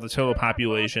half of the total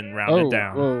population rounded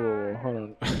down. Whoa, hold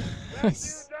on.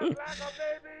 That's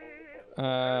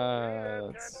not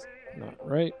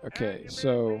right. Okay,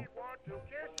 so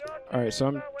all right, so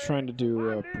I'm trying to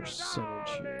do a percentage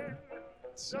here.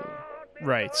 Let's see.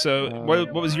 Right. So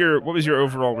what was your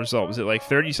overall result? Was it like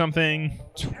 30 something?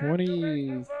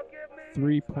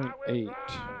 23.8.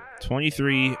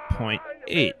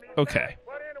 23.8. Okay.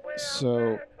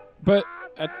 So, but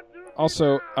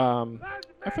also,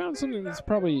 I found something that's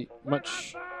probably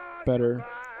much better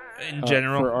in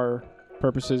general for our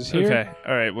purposes here. Okay.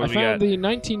 All right. What I do we got? found the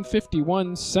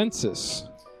 1951 census.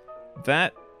 Why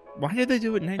did they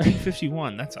do it in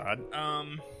 1951? That's odd.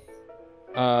 No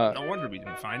wonder we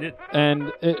didn't find it.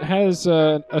 And it has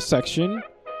a section,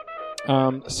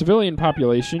 civilian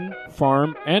population,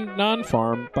 farm and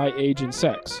non-farm by age and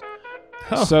sex.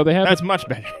 Oh, so they have that's much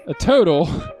better. A total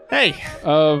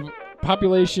of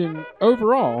population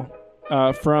overall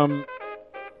from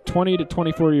 20 to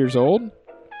 24 years old.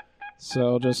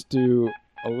 So I'll just do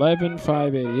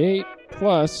 11,588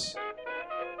 plus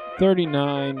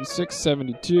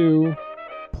 39,672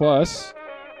 plus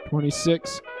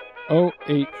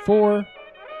 26,084,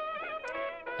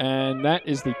 and that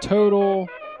is the total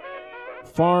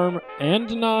farm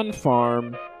and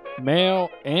non-farm, male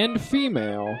and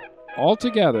female,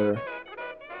 altogether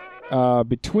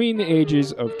between the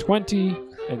ages of 20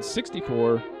 and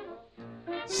 64,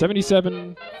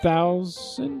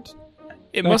 77,000.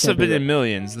 It must have been in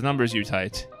millions, the numbers you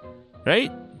typed, right?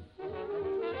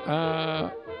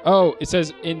 It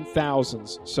says in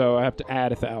thousands, so I have to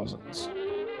add thousands.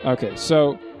 Okay,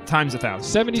 so times 1,000.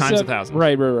 77 times 1,000.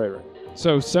 Right.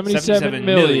 So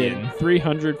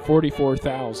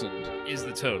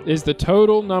 77,344,000 is the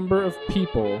total number of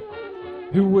people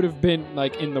who would have been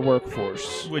like in the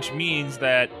workforce. Which means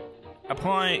that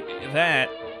applying that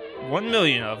 1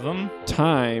 million of them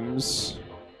times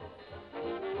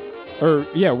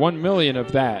 1 million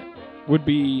of that would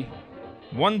be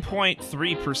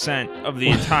 1.3% of the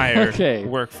entire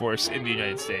workforce in the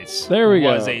United States. There we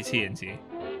was go. AT&T.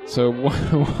 So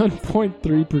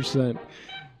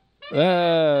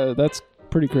 1.3%. That's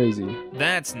pretty crazy.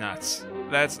 That's nuts.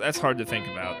 That's hard to think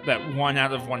about. That 1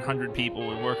 out of 100 people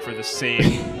would work for the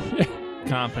same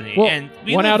company. Well, and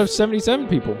 1 out of 77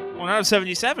 people. 1 out of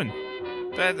 77.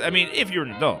 If you're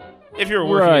an adult. If you're a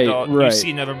working adult, you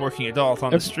see another working adult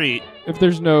on the street. If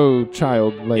there's no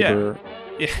child labor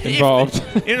involved.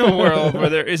 In a world where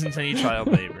there isn't any child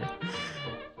labor.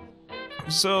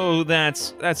 So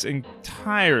that's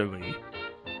entirely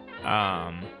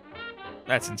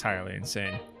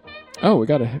insane. Oh, we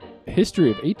got a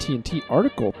history of AT&T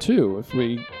article too, if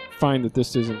we find that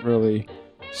this isn't really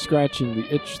scratching the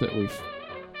itch that we've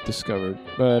discovered.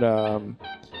 But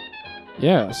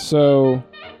so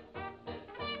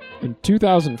in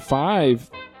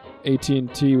 2005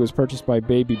 AT&T was purchased by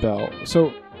Baby Bell.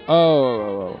 So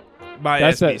by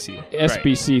that's SBC. That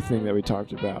SBC thing that we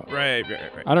talked about. Right.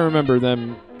 I don't remember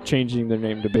them changing their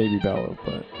name to Baby Bell,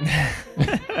 but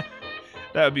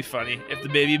that would be funny if the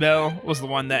Baby Bell was the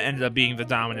one that ended up being the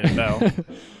dominant bell.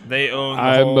 They own the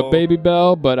I'm a Baby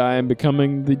Bell, but I am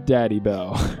becoming the Daddy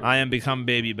Bell. I am become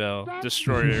Baby Bell,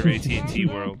 destroyer of AT&T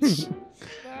worlds.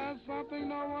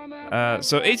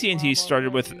 So AT&T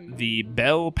started with the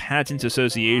Bell Patent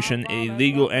Association, a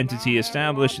legal entity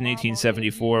established in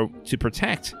 1874 to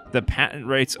protect the patent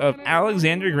rights of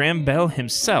Alexander Graham Bell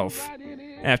himself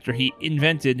after he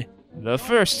invented the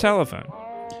first telephone.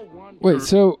 Wait,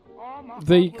 so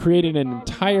they created an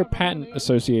entire patent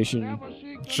association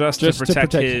just to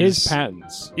protect his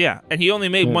patents. Yeah, and he only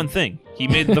made one thing. He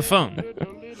made the phone.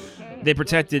 They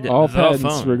protected all the patents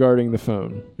phone regarding the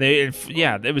phone.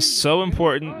 It was so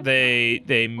important.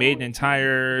 They made an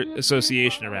entire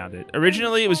association around it.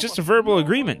 Originally, it was just a verbal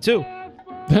agreement too.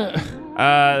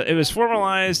 It was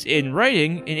formalized in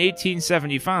writing in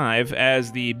 1875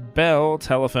 as the Bell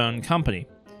Telephone Company.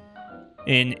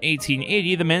 In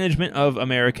 1880, the management of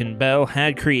American Bell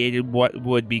had created what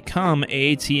would become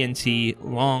AT&T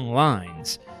Long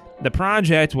Lines. The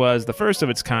project was the first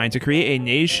of its kind to create a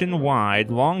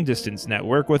nationwide long-distance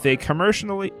network with a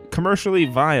commercially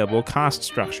viable cost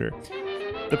structure.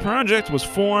 The project was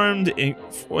formed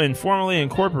and formally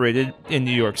incorporated in New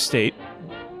York State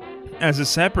as a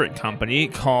separate company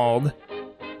called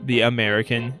the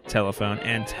American Telephone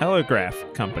and Telegraph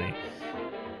Company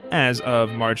as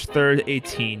of March 3rd,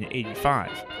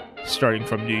 1885. Starting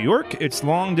from New York, its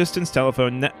long-distance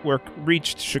telephone network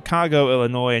reached Chicago,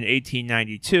 Illinois in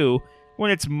 1892,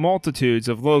 when its multitudes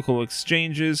of local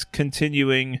exchanges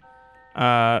continuing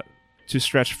to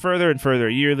stretch further and further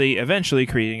yearly, eventually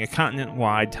creating a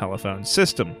continent-wide telephone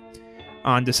system.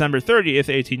 On December 30th,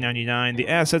 1899, the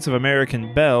assets of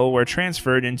American Bell were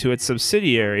transferred into its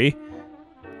subsidiary.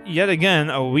 Yet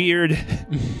again, a weird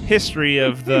history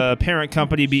of the parent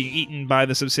company being eaten by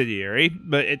the subsidiary,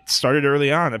 but it started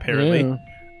early on, apparently.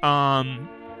 Yeah.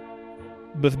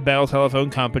 With Bell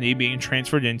Telephone Company being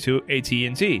transferred into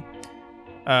AT&T,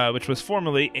 which was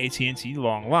formerly AT&T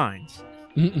Long Lines.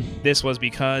 This was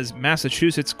because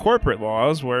Massachusetts corporate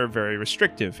laws were very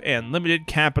restrictive and limited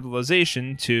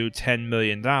capitalization to $10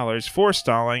 million,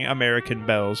 forestalling American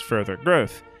Bell's further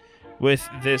growth. With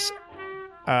this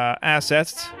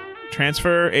assets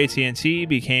transfer, AT&T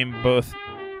became both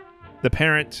the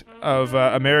parent of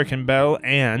American Bell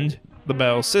and the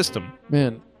Bell system.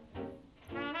 Man,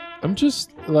 I'm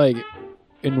just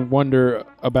in wonder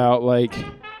about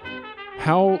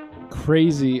how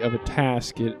crazy of a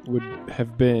task it would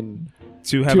have been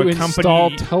to have a install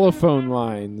company telephone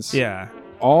lines. Yeah,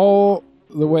 all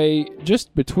the way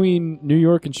just between New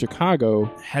York and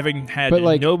Chicago. Having had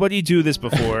nobody do this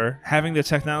before, having the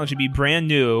technology be brand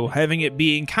new, having it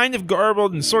being kind of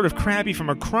garbled and sort of crappy from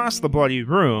across the bloody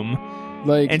room,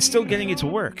 and still getting it to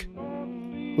work.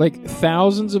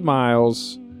 Thousands of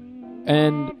miles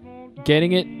and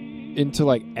getting it into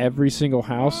every single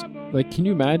house. Can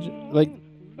you imagine?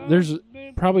 There's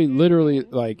probably literally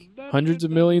hundreds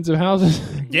of millions of houses.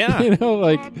 Yeah.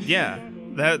 Yeah.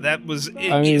 That was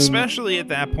it, especially at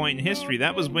that point in history.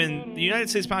 That was when the United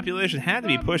States population had to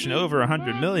be pushing over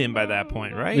 100 million by that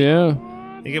point, right? Yeah.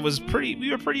 It was pretty.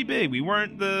 We were pretty big. We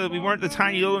weren't the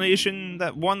tiny little nation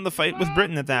that won the fight with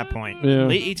Britain at that point. Yeah.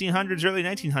 Late 1800s, early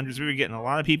 1900s, we were getting a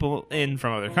lot of people in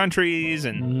from other countries,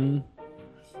 and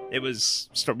it was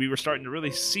we were starting to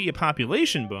really see a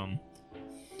population boom.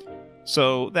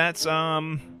 So that's that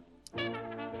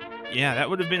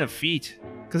would have been a feat.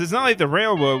 Because it's not like the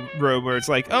railroad where it's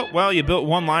oh, well, you built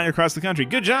one line across the country.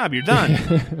 Good job, you're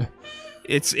done.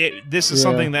 This is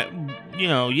something that,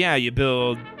 you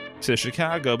build to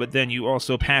Chicago, but then you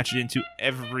also patch it into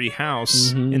every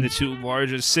house in the two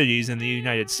largest cities in the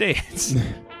United States.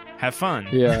 Have fun.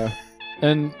 Yeah.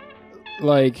 And,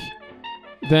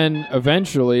 then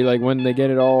eventually, when they get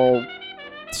it all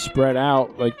spread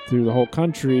out, through the whole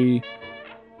country,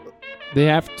 they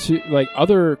have to,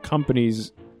 other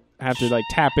companies have to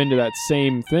tap into that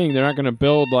same thing. They're not going to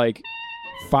build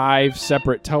 5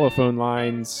 separate telephone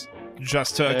lines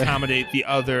just to accommodate the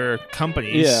other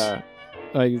companies. Yeah.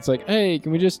 It's hey,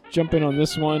 can we just jump in on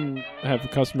this one, have the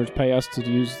customers pay us to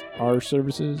use our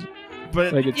services?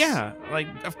 But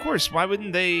of course, why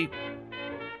wouldn't they?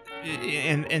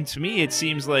 And to me, it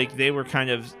seems like they were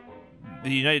kind of the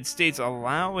United States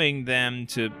allowing them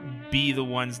to be the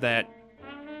ones that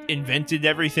invented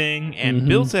everything and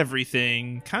built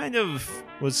everything kind of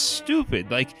was stupid.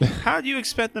 How do you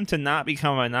expect them to not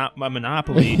become a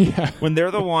monopoly when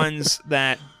they're the ones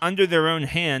that, under their own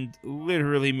hand,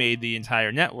 literally made the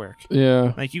entire network?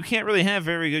 Yeah. You can't really have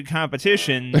very good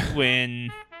competition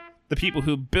when the people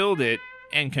who build it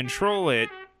and control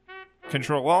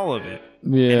all of it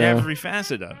and every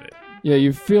facet of it. Yeah,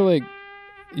 you feel like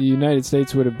the United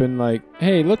States would have been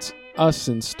hey, let's us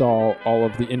install all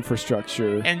of the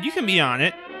infrastructure. And you can be on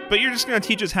it, but you're just going to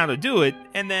teach us how to do it,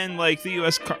 and then the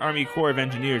U.S. Army Corps of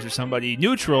Engineers or somebody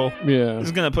neutral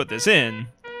is going to put this in,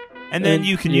 and then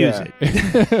you can use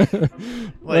it.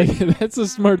 That's a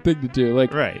smart thing to do.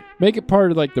 Right. Make it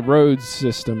part of the roads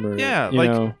system, or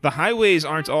the highways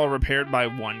aren't all repaired by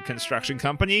one construction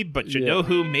company, but you know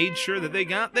who made sure that they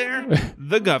got there?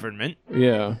 The government.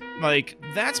 Yeah.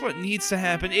 That's what needs to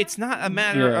happen. It's not a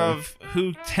matter of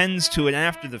who tends to it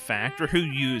after the fact or who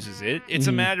uses it. It's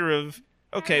a matter of,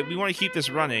 okay, we want to keep this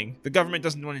running. The government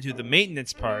doesn't want to do the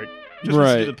maintenance part. Just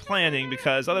wants to do the planning,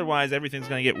 because otherwise everything's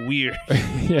going to get weird.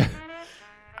 Yeah.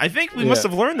 I think we must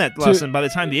have learned that lesson by the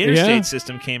time the interstate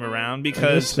system came around,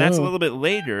 because that's a little bit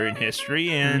later in history,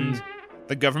 and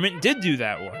the government did do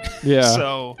that one. Yeah.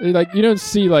 So, like, you don't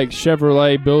see like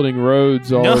Chevrolet building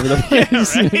roads all over the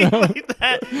place. Yeah, right? You know? Like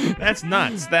that's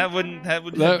nuts. That would not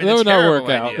work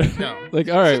out. No. Like,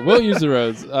 all right, we'll use the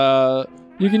roads.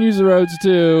 You can use the roads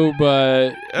too,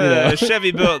 but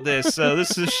Chevy built this, so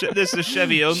this is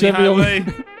Chevy only Chevy highway.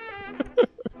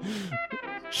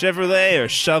 Chevrolet or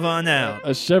shove on out.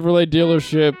 A Chevrolet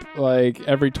dealership like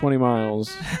every 20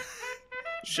 miles.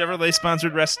 Chevrolet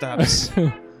sponsored rest stops.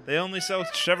 They only sell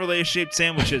Chevrolet shaped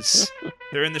sandwiches.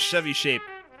 They're in the Chevy shape.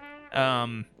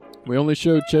 We only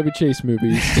show Chevy Chase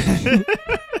movies.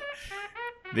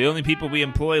 The only people we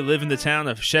employ live in the town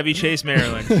of Chevy Chase,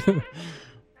 Maryland.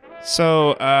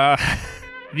 So,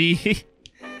 the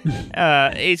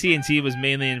AT&T was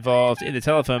mainly involved in the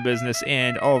telephone business,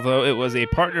 and although it was a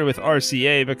partner with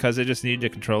RCA because it just needed to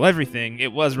control everything,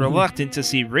 it was reluctant to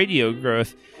see radio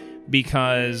growth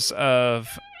because of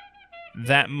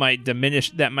that might diminish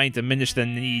the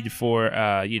need for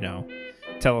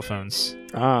telephones.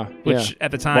 Which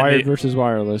at the time, wired versus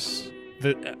wireless.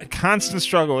 The constant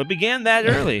struggle. It began that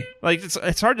early. Like,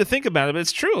 it's hard to think about it, but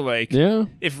it's true. Like,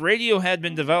 if radio had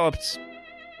been developed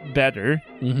better,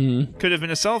 could have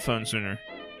been a cell phone sooner.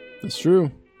 That's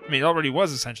true. I mean, it already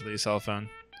was essentially a cell phone.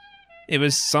 It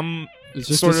was It's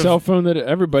just a cell phone that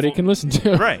everybody can listen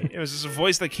to. Right. It was just a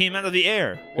voice that came out of the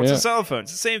air. What's a cell phone?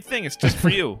 It's the same thing. It's just for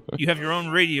you. You have your own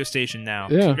radio station now.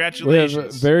 Yeah. Congratulations. We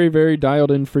have very, very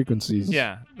dialed in frequencies.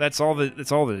 Yeah. That's all that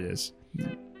it is.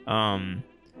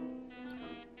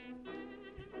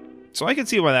 So I can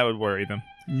see why that would worry them.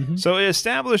 So it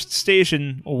established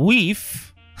station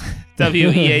WEAF,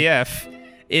 WEAF,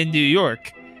 in New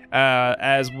York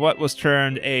as what was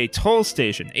termed a toll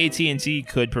station. AT&T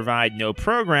could provide no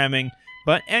programming,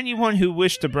 but anyone who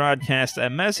wished to broadcast a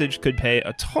message could pay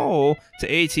a toll to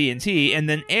AT&T and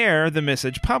then air the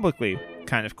message publicly.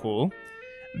 Kind of cool.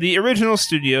 The original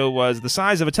studio was the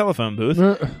size of a telephone booth.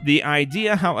 The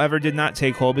idea, however, did not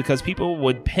take hold because people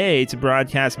would pay to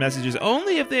broadcast messages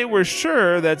only if they were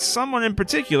sure that someone in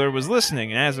particular was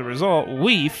listening. And as a result,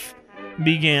 WEAF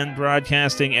began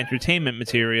broadcasting entertainment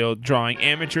material, drawing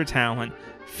amateur talent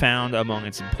found among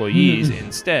its employees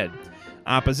instead.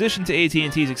 Opposition to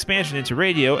AT&T's expansion into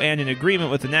radio and an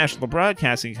agreement with the National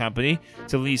Broadcasting Company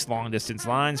to lease long-distance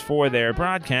lines for their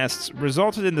broadcasts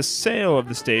resulted in the sale of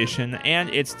the station and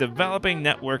its developing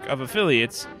network of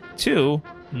affiliates to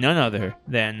none other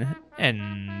than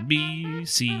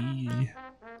NBC.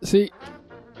 See,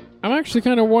 I'm actually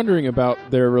kind of wondering about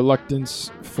their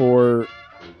reluctance for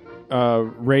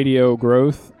radio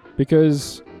growth,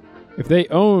 because if they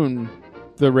own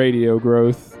the radio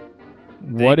growth,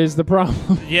 what is the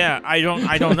problem? Yeah, I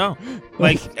don't know.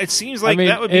 Like, it seems like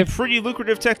that would be pretty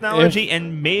lucrative technology,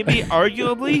 and maybe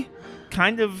arguably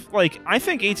kind of like, I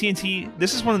think AT&T,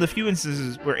 this is one of the few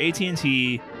instances where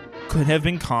AT&T could have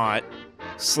been caught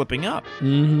slipping up.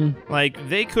 Like,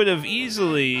 they could have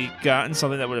easily gotten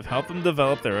something that would have helped them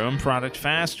develop their own product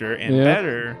faster and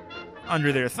better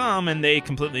under their thumb, and they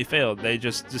completely failed. They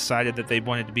just decided that they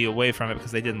wanted to be away from it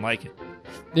because they didn't like it.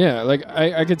 Yeah, like,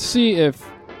 I could see if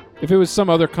it was some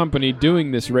other company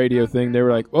doing this radio thing, they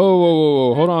were like,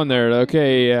 whoa, hold on there.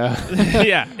 Okay,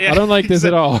 yeah. I don't like this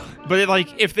at all. But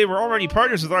if they were already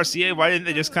partners with RCA, why didn't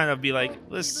they just kind of be like,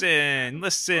 listen,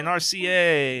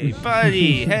 RCA,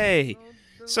 buddy, hey.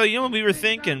 So, you know what we were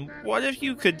thinking? What if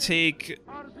you could take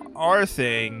our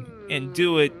thing and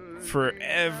do it for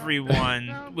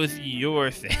everyone with your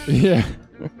thing? Yeah.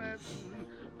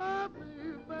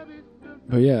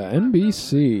 But yeah,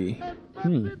 NBC.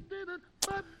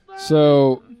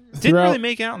 So didn't really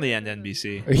make out in the end,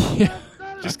 NBC. Yeah.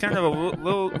 Just kind of a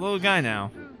little guy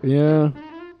now. Yeah,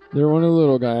 they're one of the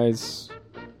little guys.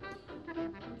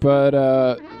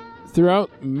 But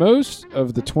throughout most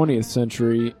of the 20th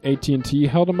century, AT&T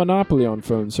held a monopoly on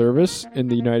phone service in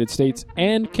the United States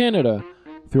and Canada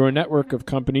through a network of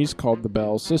companies called the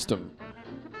Bell System.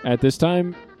 At this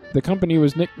time, the company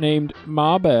was nicknamed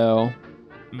Ma Bell.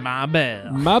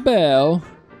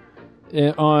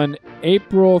 On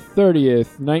April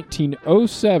 30th,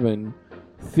 1907,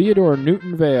 Theodore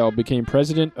Newton Vail became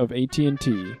president of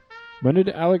AT&T. When did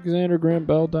Alexander Graham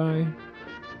Bell die?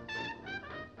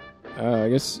 I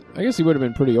guess he would have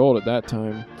been pretty old at that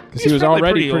time, because he was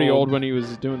already pretty old when he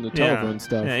was doing the telephone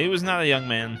stuff. Yeah, he was not a young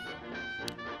man.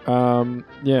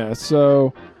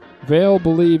 So Vail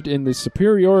believed in the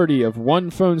superiority of one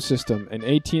phone system, and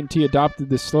AT&T adopted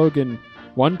the slogan,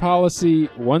 "One policy,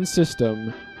 one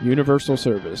system, universal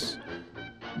service."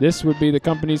 This would be the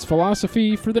company's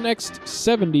philosophy for the next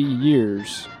 70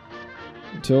 years.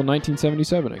 until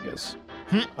 1977, I guess.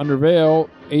 Under veil,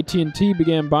 AT&T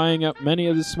began buying up many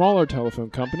of the smaller telephone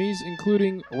companies,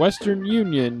 including Western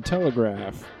Union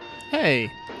Telegraph.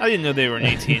 Hey, I didn't know they were an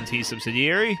AT&T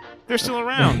subsidiary. They're still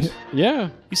around. Yeah.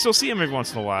 You still see them every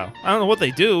once in a while. I don't know what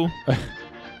they do.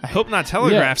 I hope not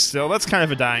telegraph still. That's kind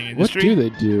of a dying industry. What do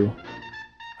they do?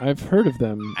 I've heard of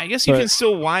them. I guess you can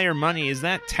still wire money. Is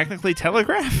that technically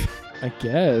telegraph? I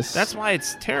guess. That's why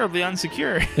it's terribly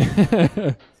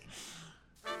unsecure.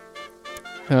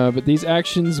 But these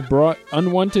actions brought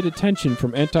unwanted attention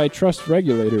from antitrust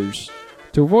regulators.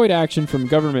 To avoid action from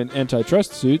government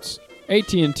antitrust suits,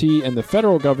 AT&T and the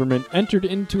federal government entered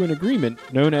into an agreement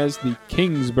known as the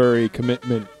Kingsbury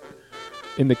Commitment.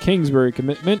 In the Kingsbury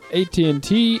Commitment,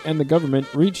 AT&T and the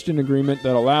government reached an agreement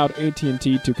that allowed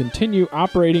AT&T to continue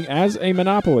operating as a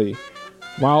monopoly.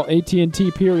 While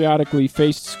AT&T periodically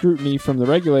faced scrutiny from the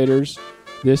regulators,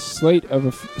 this state of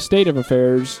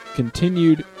affairs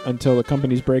continued until the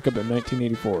company's breakup in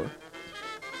 1984.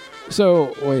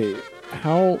 So, wait,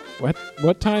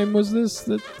 what time was this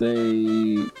that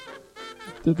they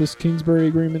did this Kingsbury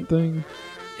Agreement thing?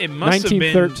 It must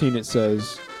 1913, have been... it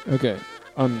says. Okay,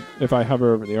 if I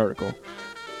hover over the article.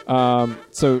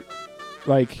 So,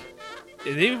 like...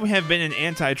 They have been in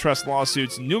antitrust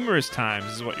lawsuits numerous times,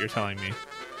 is what you're telling me.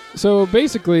 So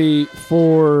basically,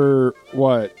 for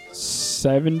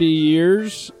 70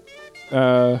 years,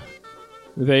 the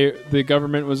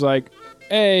government was like,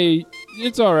 "Hey,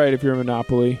 it's all right if you're a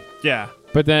monopoly." Yeah.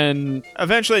 But then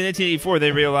eventually, in 1984,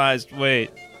 they realized,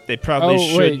 wait, they probably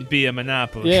shouldn't be a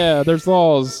monopoly. Yeah, there's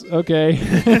laws. Okay.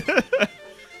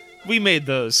 We made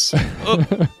those.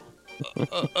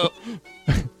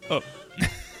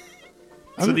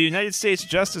 So the United States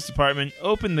Justice Department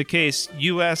opened the case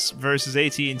U.S. versus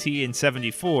AT&T in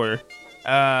 1974.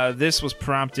 This was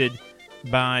prompted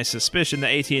by suspicion that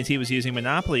AT&T was using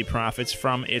monopoly profits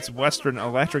from its Western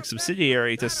Electric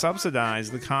subsidiary to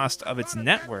subsidize the cost of its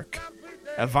network.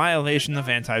 A violation of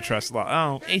antitrust law.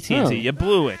 Oh, AT&T, you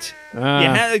blew it. You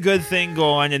had a good thing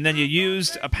going, and then you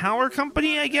used a power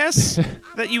company, I guess,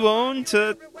 that you own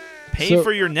to pay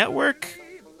for your network?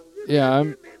 Yeah, I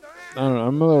don't know.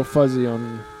 I'm a little fuzzy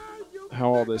on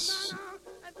how all this...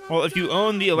 Well, if you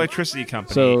own the electricity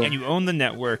company, and you own the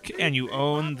network, and you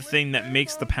own the thing that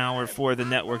makes the power for the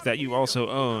network that you also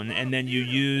own, and then you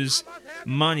use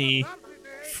money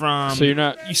from... So you're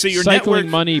not cycling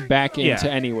money back into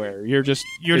anywhere.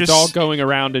 It's all going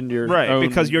around in your own...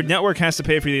 because your network has to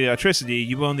pay for the electricity.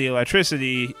 You own the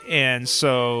electricity, and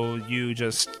so you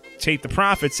just take the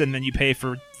profits, and then you pay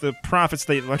for the profits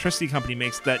the electricity company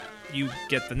makes that you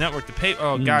get the network to pay.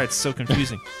 Oh, God, it's so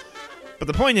confusing. But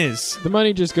the point is... the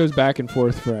money just goes back and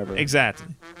forth forever.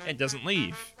 Exactly. It doesn't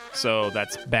leave. So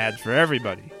that's bad for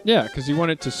everybody. Yeah, because you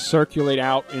want it to circulate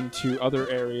out into other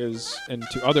areas and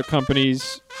to other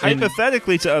companies.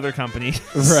 Hypothetically to other companies.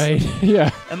 Right, yeah.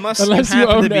 Unless you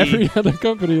own every other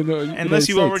company in the United Unless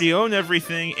you States. already own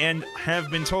everything and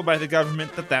have been told by the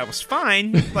government that was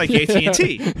fine, like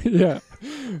AT&T. Yeah.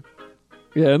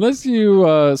 Yeah, unless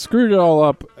you screwed it all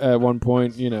up at one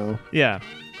point, Yeah.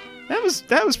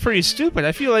 That was pretty stupid.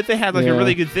 I feel like they had a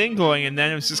really good thing going, and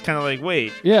then it was just kind of like,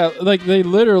 wait. Yeah, like they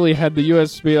literally had the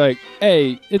U.S. be like,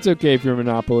 "Hey, it's okay if you're a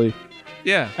monopoly."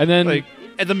 Yeah, and then like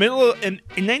at the middle in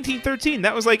 1913,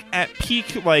 that was like at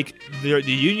peak. Like the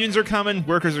unions are coming,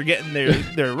 workers are getting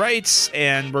their rights,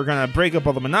 and we're gonna break up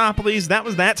all the monopolies. That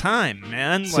was that time,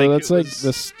 man. So that's like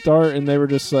the start, and they were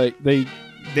just like they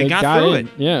got through in.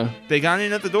 it. Yeah, they got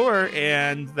in at the door,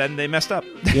 and then they messed up.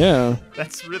 Yeah,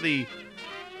 that's really.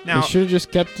 Now, they should have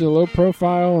just kept a low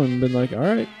profile and been like, all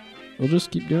right, we'll just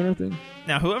keep doing our thing.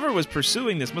 Now, whoever was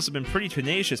pursuing this must have been pretty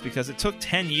tenacious because it took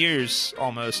 10 years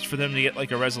almost for them to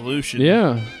get a resolution.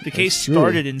 Yeah. The case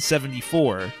started in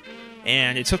 74,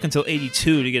 and it took until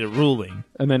 82 to get a ruling.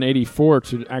 And then 84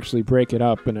 to actually break it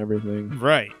up and everything.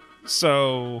 Right.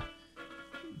 So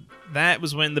that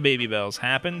was when the Baby Bells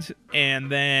happened,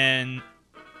 and then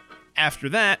after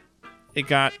that, it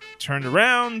got turned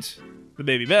around. The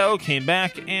Baby Bell came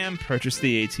back and purchased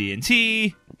the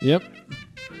AT&T. Yep.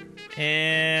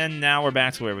 And now we're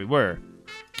back to where we were.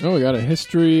 Oh, we got a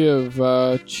history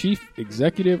of chief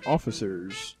executive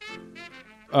officers.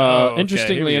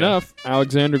 Interestingly enough,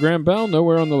 Alexander Graham Bell,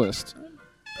 nowhere on the list.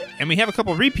 And we have a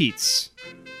couple repeats,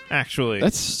 actually.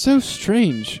 That's so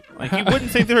strange. Like, you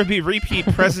wouldn't think there would be repeat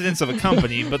presidents of a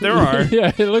company, but there are.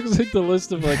 Yeah, it looks like the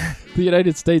list of, the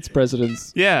United States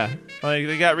presidents. Yeah,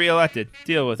 they got reelected.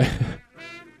 Deal with it.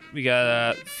 We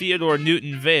got Theodore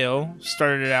Newton Vail,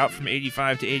 started it out from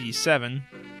 85 to 87.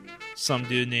 Some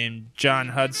dude named John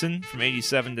Hudson from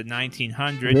 87 to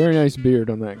 1900. Very nice beard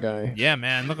on that guy. Yeah,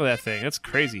 man, look at that thing. That's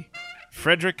crazy.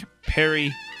 Frederick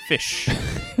Perry Fish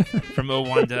from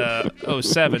 01 to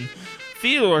 07.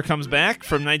 Theodore comes back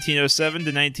from 1907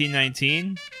 to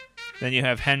 1919. Then you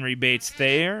have Henry Bates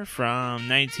Thayer from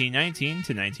 1919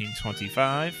 to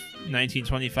 1925.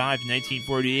 1925 to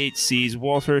 1948 sees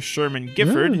Walter Sherman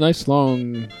Gifford. Nice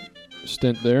long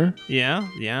stint there.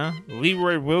 Yeah.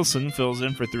 Leroy Wilson fills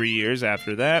in for 3 years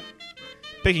after that.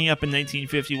 Picking up in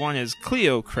 1951 is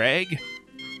Cleo Craig.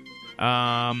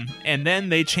 And then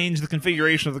they changed the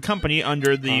configuration of the company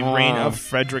under the reign of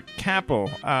Frederick Capel.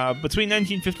 Between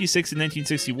 1956 and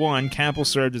 1961, Capel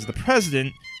served as the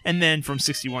president, and then from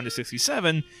 61 to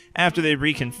 67, after they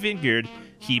reconfigured,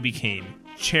 he became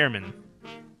chairman.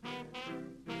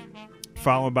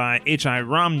 Followed by H.I.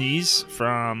 Romneys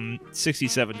from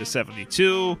 67 to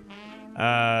 72.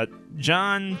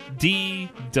 John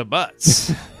D.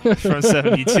 DeButts from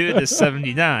 72 to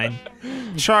 79.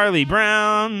 Charlie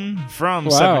Brown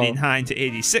from 79 to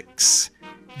 86.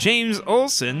 James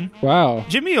Olson. Wow.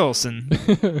 Jimmy Olsen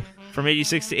from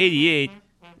 86 to 88.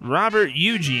 Robert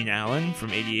Eugene Allen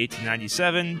from 88 to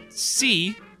 97.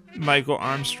 C. Michael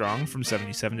Armstrong from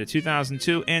 77 to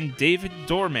 2002. And David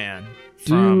Dorman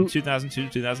from 2002 to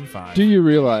 2005. Do you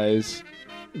realize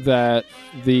that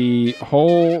the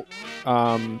whole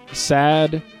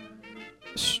sad,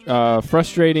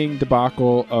 frustrating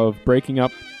debacle of breaking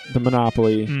up the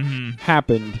monopoly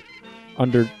happened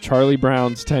under Charlie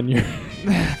Brown's tenure?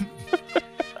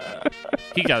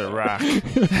 He got a rock.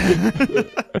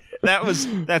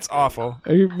 That's awful.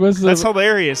 That's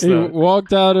hilarious, he though. He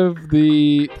walked out of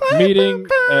the meeting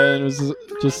and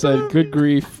just said, "Good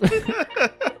grief."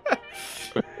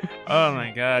 Oh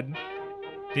my god.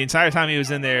 The entire time he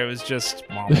was in there, it was just...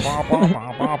 That's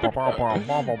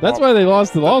why they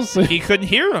lost the lawsuit. He couldn't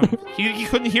hear them. He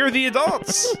couldn't hear the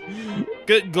adults.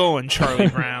 Good going, Charlie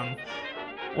Brown.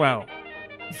 Well,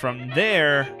 from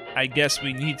there, I guess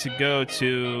we need to go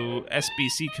to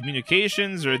SBC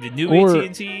Communications or the new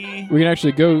AT&T. We can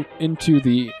actually go into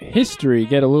the history,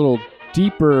 get a little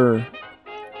deeper,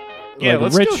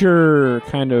 richer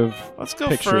kind of. Let's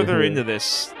go further into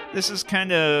this. This is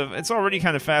it's already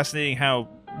kind of fascinating how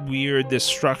weird this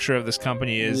structure of this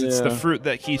company is. Yeah. It's the fruit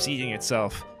that keeps eating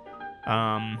itself.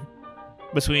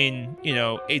 Between,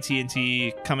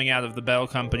 AT&T coming out of the Bell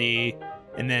Company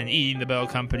and then eating the Bell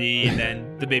Company and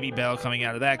then the baby Bell coming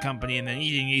out of that company and then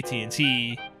eating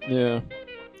AT&T. Yeah.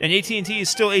 And AT&T is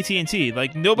still AT&T.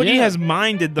 Like, nobody has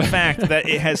minded the fact that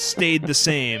it has stayed the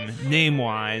same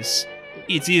name-wise.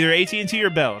 It's either AT&T or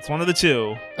Bell. It's one of the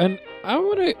two. And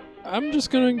I'm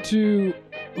just going to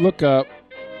look up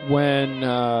when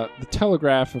the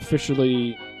Telegraph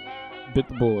officially bit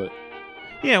the bullet.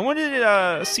 Yeah, when did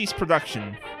it cease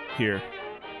production here?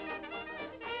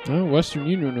 Oh, Western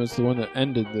Union was the one that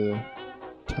ended the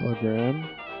telegram.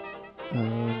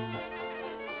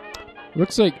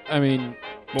 Looks like,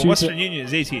 Western Union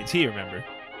is AT&T, remember?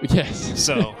 Yes.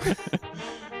 So...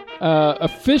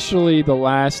 officially, the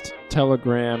last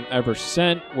telegram ever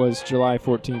sent was July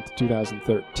 14th,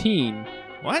 2013.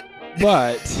 What?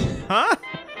 But... Huh?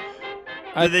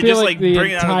 I feel like the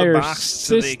entire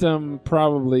system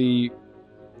probably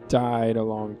died a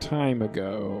long time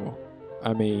ago.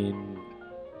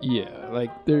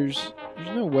 There's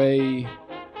no way...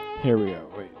 Here we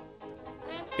go, wait.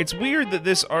 It's weird that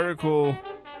this article...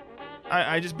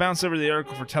 I just bounced over the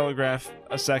article for Telegraph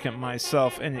a second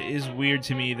myself, and it is weird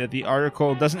to me that the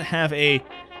article doesn't have a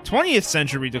 20th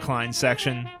century decline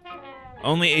section,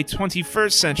 only a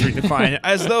 21st century decline,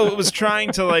 as though it was trying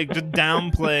to just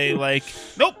downplay,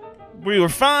 nope, we were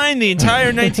fine the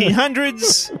entire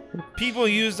 1900s. People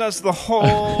used us the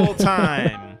whole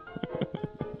time.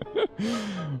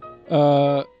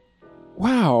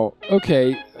 Wow.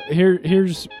 Okay.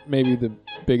 Here's maybe the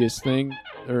biggest thing,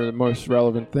 or the most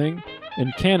relevant thing.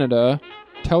 In Canada,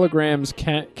 Telegrams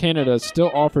Canada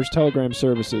still offers telegram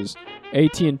services.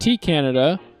 AT&T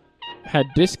Canada had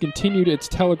discontinued its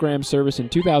telegram service in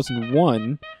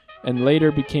 2001 and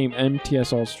later became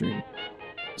MTS Allstream.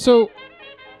 So,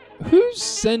 who's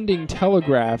sending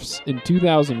telegraphs in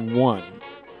 2001?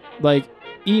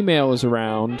 Email is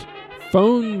around,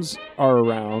 phones are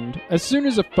around. As soon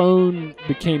as a phone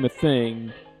became a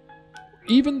thing,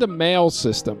 even the mail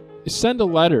system, send a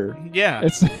letter. Yeah,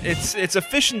 it's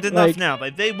efficient enough now.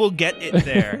 They will get it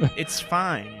there. It's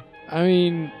fine.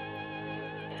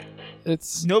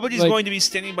 It's nobody's going to be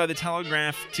standing by the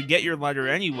telegraph to get your letter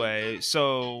anyway.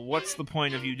 So what's the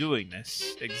point of you doing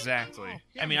this exactly?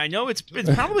 I know it's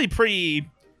probably pretty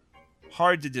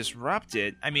hard to disrupt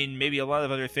it. Maybe a lot of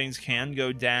other things can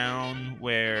go down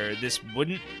where this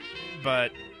wouldn't,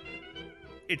 but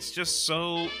it's just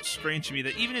so strange to me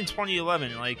that even in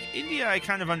 2011, like, India, I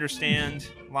kind of understand.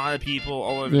 A lot of people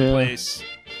all over the place.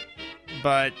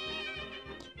 But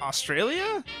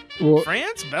Australia? Well,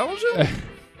 France? Belgium?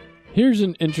 Here's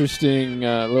an interesting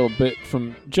little bit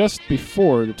from just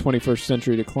before the 21st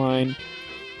century decline.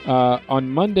 On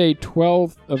Monday,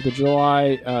 12th of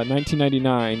July,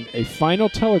 1999, a final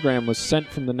telegram was sent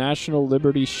from the National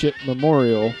Liberty Ship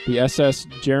Memorial, the SS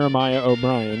Jeremiah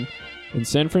O'Brien, in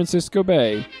San Francisco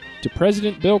Bay, to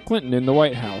President Bill Clinton in the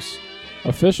White House.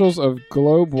 Officials of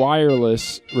Globe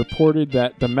Wireless reported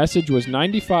that the message was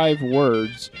 95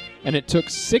 words, and it took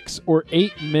 6 or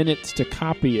 8 minutes to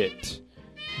copy it.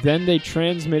 Then they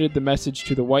transmitted the message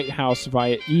to the White House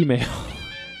via email.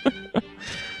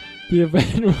 The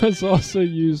event was also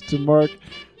used to mark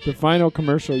the final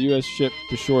commercial U.S.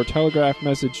 ship-to-shore telegraph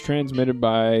message transmitted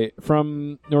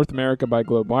from North America by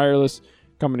Globe Wireless,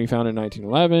 company founded in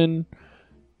 1911,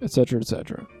 etc.,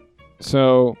 etc.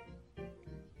 So,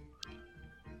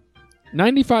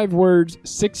 95 words,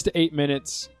 6 to 8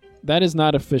 minutes. That is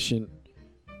not efficient.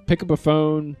 Pick up a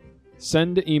phone,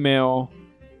 send an email.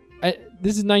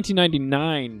 This is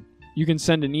 1999. You can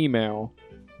send an email.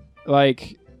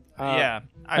 Like, I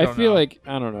feel like,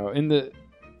 I don't know. In the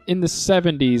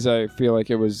 70s, I feel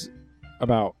like it was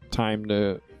about time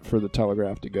for the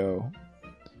telegraph to go.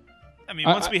 I mean,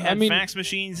 once we had fax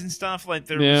machines and stuff, like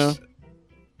there was.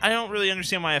 I don't really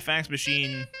understand why a fax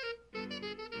machine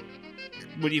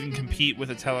would even compete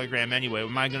with a telegram anyway.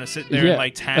 Am I going to sit there and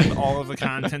like tag all of the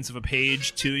contents of a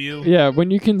page to you? Yeah,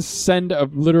 when you can send a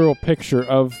literal picture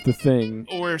of the thing.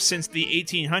 Or since the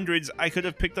 1800s, I could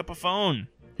have picked up a phone.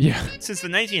 Yeah. Since the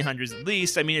 1900s, at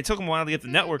least. I mean, it took them a while to get the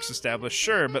networks established,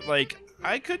 sure, but like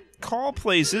I could call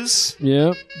places.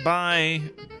 Yeah. By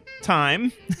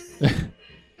time.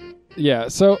 Yeah.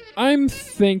 So I'm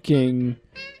thinking,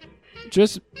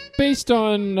 just based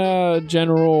on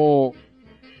general,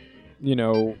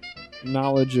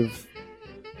 knowledge of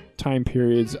time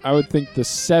periods, I would think the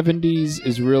 70s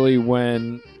is really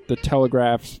when the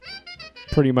telegraph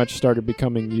pretty much started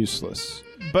becoming useless.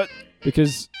 But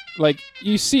because, like,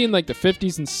 you see in, like, the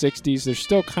 50s and 60s, there's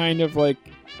still kind of, like,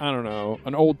 I don't know,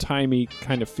 an old-timey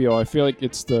kind of feel. I feel like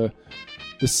it's the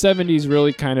 70s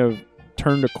really kind of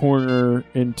turned a corner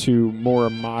into more a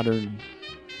modern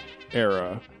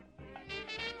era.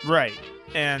 Right.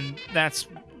 And that's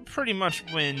pretty much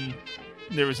when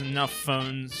there was enough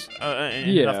phones in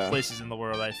enough places in the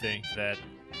world, I think, that,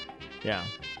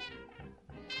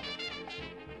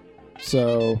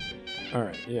 So, all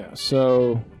right,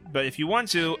 so... But if you want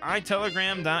to,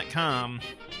 itelegram.com,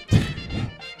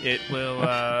 it will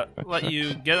let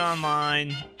you get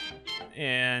online,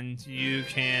 and you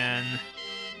can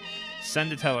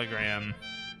send a telegram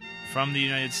from the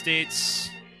United States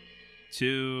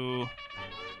to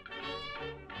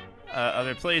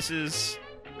other places.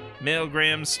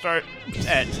 Mailgrams start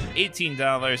at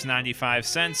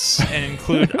 $18.95 and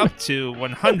include up to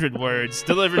 100 words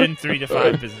delivered in 3 to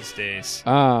 5 business days.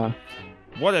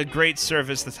 What a great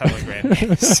service the Telegram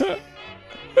is. So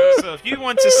if you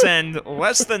want to send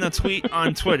less than a tweet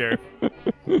on Twitter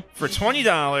for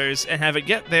 $20 and have it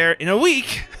get there in a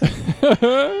week,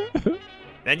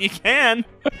 then you can.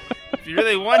 If you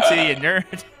really want to, you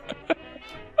nerd.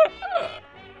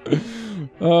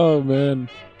 Oh, man.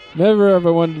 Never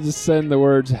ever wanted to send the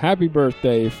words happy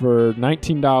birthday for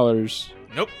 $19.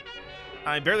 Nope.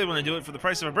 I barely want to do it for the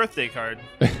price of a birthday card.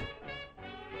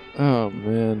 Oh,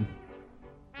 man.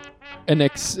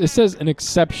 It says an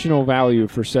exceptional value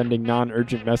for sending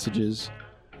non-urgent messages.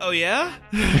 Oh, yeah?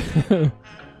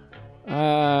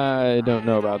 I don't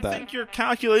know about that. I think you're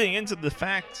calculating into the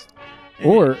fact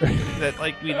that,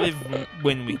 like, we live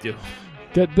when we do.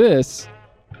 Get this.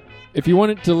 If you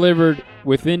want it delivered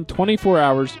within 24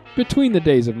 hours between the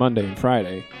days of Monday and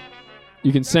Friday,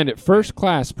 you can send it first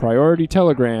class priority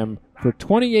telegram for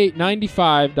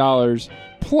 $28.95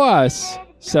 plus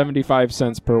 75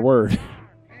 cents per word.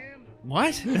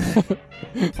 What?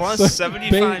 Plus so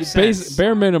 75 cents.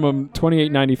 Bare minimum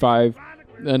 $28.95,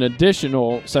 an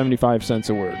additional 75 cents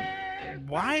a word.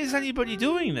 Why is anybody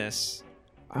doing this?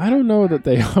 I don't know that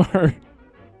they are.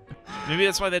 Maybe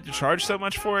that's why they have to charge so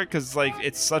much for it, because like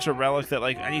it's such a relic that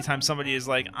like anytime somebody is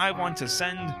like, I want to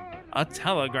send a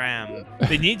telegram,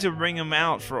 they need to bring them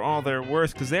out for all they're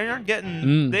worth, because they aren't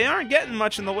getting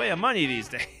much in the way of money these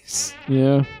days.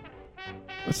 Yeah.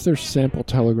 What's their sample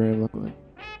telegram look like?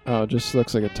 Oh, it just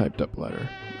looks like a typed up letter.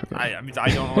 Okay. I mean, I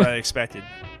don't know what I expected.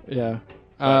 Yeah.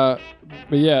 But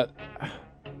yeah.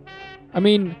 I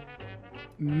mean,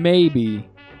 maybe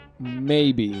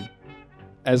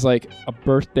as like a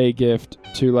birthday gift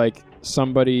to like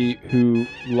somebody who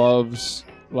loves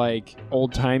like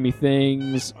old-timey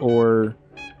things or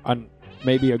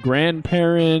maybe a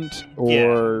grandparent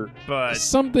or but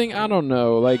something. I don't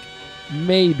know. Like,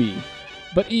 maybe.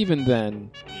 But even then,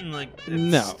 like,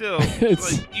 no. Still,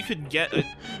 It's- like, you could get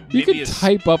you could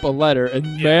type up a letter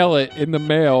and mail it in the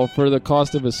mail for the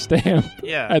cost of a stamp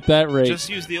at that rate. Just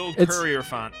use the old It's courier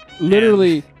font.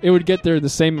 Literally, it would get there the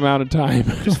same amount of time.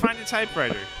 Just find a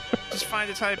typewriter.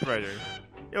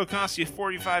 It'll cost you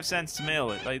 45 cents to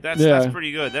mail it. Like that's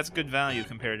pretty good. That's good value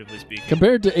comparatively speaking.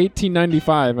 Compared to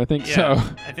 $18.95, I think so.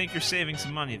 I think you're saving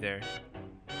some money there.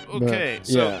 Okay,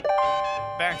 so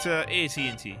back to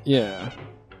AT&T. Yeah.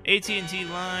 AT&T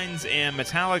lines and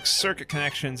metallic circuit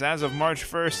connections as of March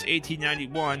 1st,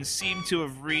 1891 seem to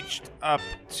have reached up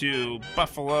to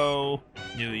Buffalo,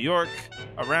 New York,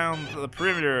 around the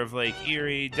perimeter of Lake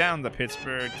Erie, down to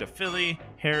Pittsburgh, to Philly,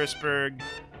 Harrisburg.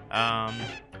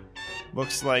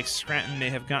 Looks like Scranton may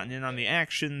have gotten in on the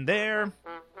action there.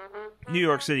 New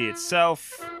York City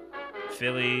itself,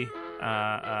 Philly,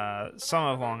 some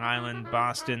of Long Island,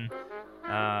 Boston,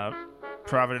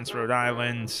 Providence, Rhode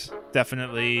Island,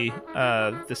 definitely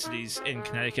the cities in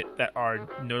Connecticut that are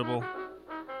notable.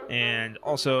 And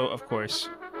also, of course,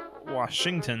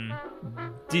 Washington,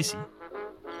 D.C.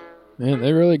 Man,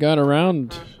 they really got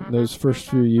around those first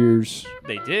few years.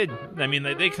 They did. I mean,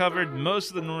 they covered most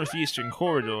of the northeastern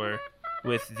corridor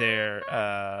with their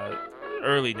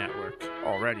early network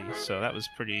already, so that was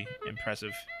pretty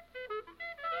impressive.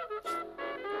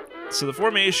 So the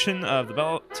formation of the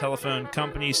Bell Telephone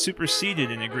Company superseded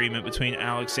an agreement between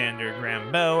Alexander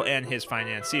Graham Bell and his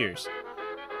financiers.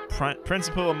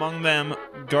 Principal among them,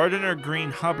 Gardiner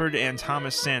Green Hubbard and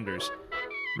Thomas Sanders.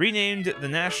 Renamed the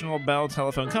National Bell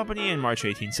Telephone Company in March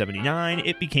 1879,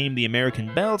 it became the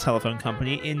American Bell Telephone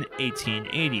Company in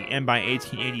 1880, and by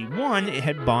 1881 it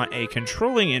had bought a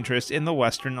controlling interest in the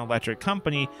Western Electric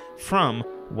Company from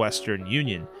Western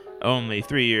Union. Only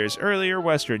 3 years earlier,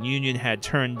 Western Union had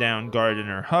turned down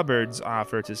Gardiner Hubbard's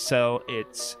offer to sell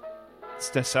it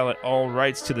all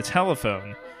rights to the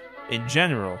telephone in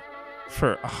general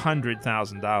for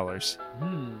 $100,000.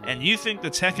 And you think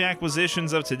the tech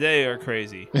acquisitions of today are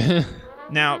crazy.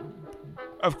 Now,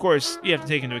 of course, you have to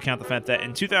take into account the fact that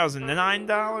in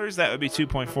 $2009, that would be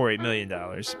 $2.48 million.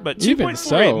 But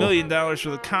 $2.48 million for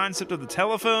the concept of the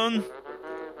telephone?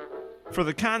 For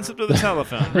the concept of the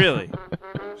telephone, really?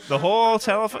 The whole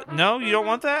telephone? No, you don't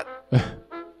want that?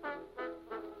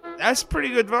 That's pretty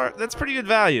good. That's pretty good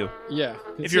value. Yeah.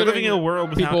 If you're living in a world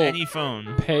without any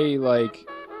phone, pay like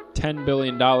 $10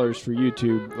 billion for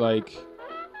YouTube, like,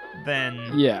 then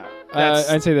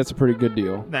I'd say that's a pretty good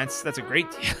deal. That's a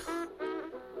great deal.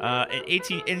 And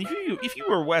if you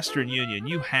were Western Union,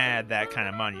 you had that kind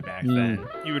of money back then.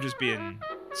 You were just being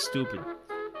stupid.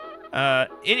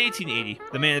 In 1880,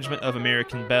 the management of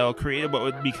American Bell created what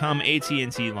would become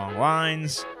AT&T Long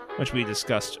Lines, which we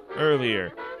discussed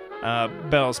earlier.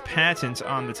 Bell's patent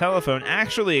on the telephone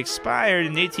actually expired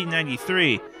in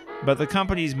 1893, but the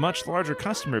company's much larger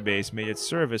customer base made its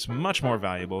service much more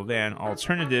valuable than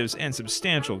alternatives, and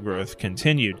substantial growth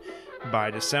continued.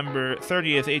 By December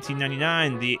 30th,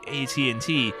 1899, the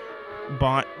AT&T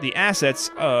bought the assets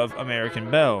of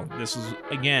American Bell. This was,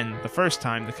 again, the first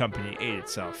time the company ate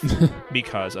itself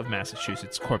because of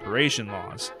Massachusetts corporation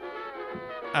laws.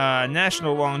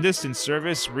 National long-distance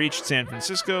service reached San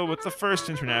Francisco with the first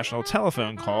international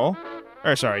telephone call.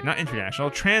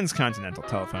 Transcontinental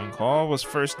telephone call was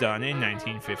first done in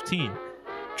 1915.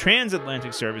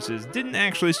 Transatlantic services didn't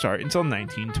actually start until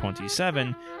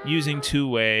 1927 using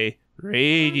two-way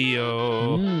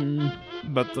radio.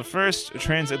 But the first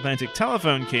transatlantic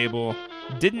telephone cable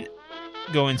didn't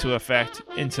go into effect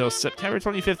until September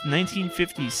 25th,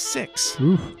 1956.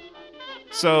 Oof.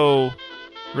 So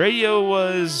radio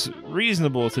was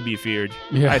reasonable to be feared,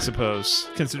 I suppose,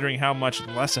 considering how much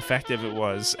less effective it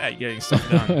was at getting stuff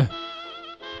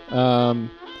done.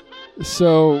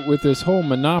 So with this whole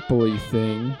monopoly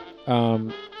thing,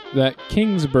 that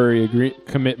Kingsbury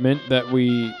commitment that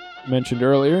we mentioned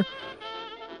earlier,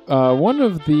 one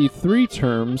of the three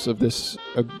terms of this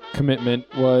commitment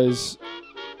was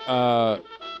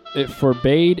it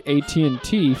forbade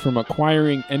AT&T from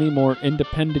acquiring any more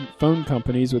independent phone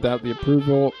companies without the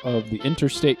approval of the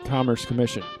Interstate Commerce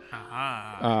Commission,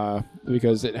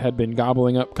 because it had been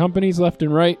gobbling up companies left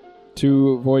and right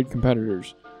to avoid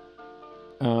competitors.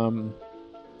 Then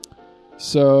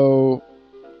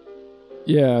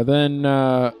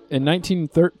in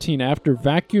 1913, after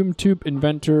vacuum tube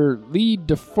inventor Lee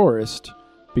DeForest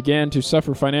began to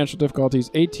suffer financial difficulties,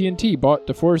 AT&T bought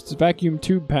DeForest's vacuum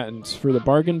tube patents for the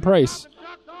bargain price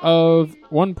of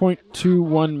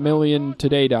 $1.21 million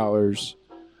today dollars.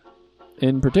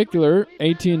 In particular,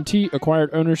 AT&T acquired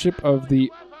ownership of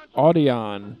the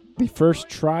Audion, the first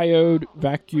triode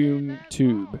vacuum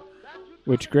tube,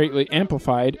 which greatly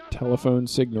amplified telephone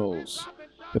signals.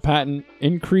 The patent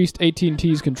increased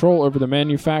AT&T's control over the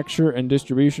manufacture and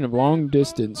distribution of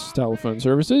long-distance telephone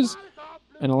services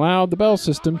and allowed the Bell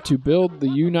system to build the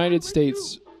United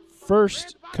States'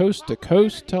 first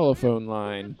coast-to-coast telephone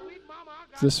line.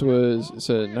 This was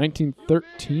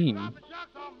 1913.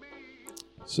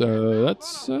 So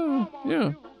that's,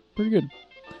 pretty good.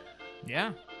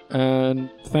 Yeah. And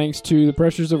thanks to the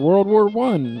pressures of World War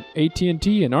I,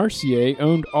 AT&T and RCA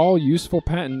owned all useful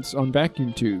patents on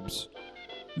vacuum tubes.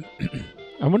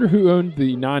 I wonder who owned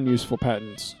the non-useful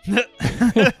patents.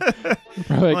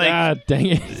 Probably dang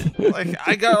it.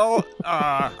 I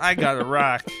got a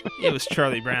rock. It was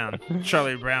Charlie Brown.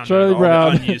 Charlie Brown.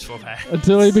 The unuseful patents.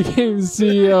 Until he became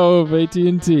CEO of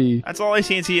AT&T. That's all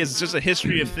AT&T is. It's just a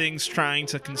history of things trying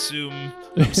to consume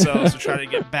themselves to try to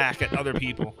get back at other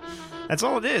people. That's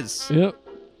all it is. Yep.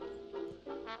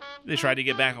 They tried to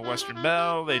get back at Western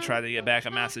Bell. They tried to get back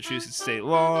at Massachusetts state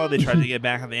law. They tried to get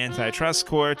back at the antitrust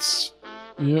courts.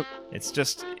 Yep. It's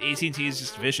just, AT&T is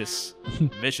just vicious.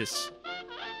 Vicious.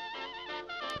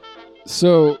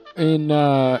 So, in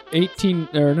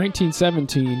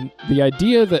 1917, the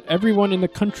idea that everyone in the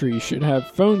country should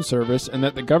have phone service and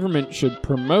that the government should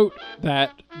promote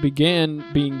that began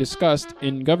being discussed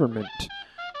in government.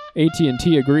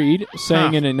 AT&T agreed,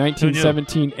 saying in a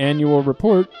 1917 annual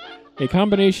report, a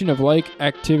combination of like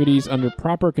activities under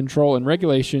proper control and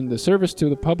regulation, the service to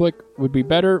the public would be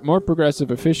better, more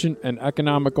progressive, efficient, and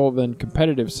economical than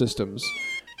competitive systems.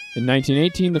 In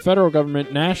 1918, the federal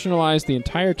government nationalized the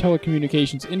entire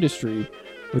telecommunications industry,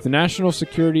 with national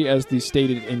security as the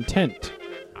stated intent.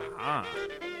 Ah.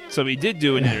 So we did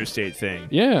do an interstate thing.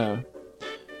 Yeah.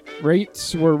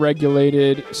 Rates were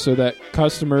regulated so that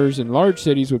customers in large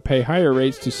cities would pay higher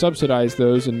rates to subsidize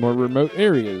those in more remote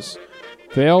areas.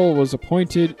 Vail was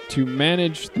appointed to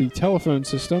manage the telephone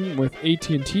system, with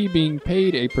AT&T being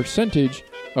paid a percentage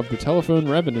of the telephone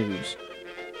revenues.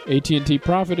 AT&T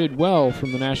profited well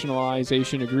from the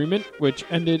nationalization agreement, which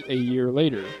ended a year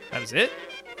later. That was it?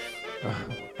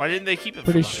 Why didn't they keep it?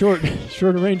 Pretty short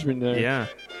arrangement there. Yeah.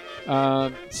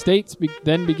 States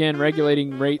then began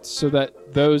regulating rates so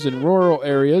that those in rural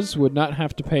areas would not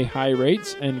have to pay high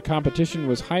rates, and competition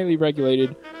was highly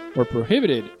regulated or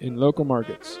prohibited in local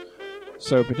markets.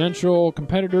 So potential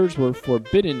competitors were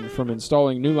forbidden from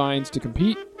installing new lines to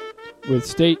compete, with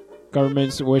state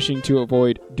governments wishing to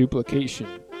avoid duplication.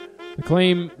 The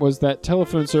claim was that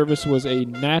telephone service was a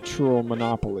natural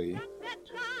monopoly,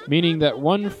 meaning that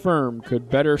one firm could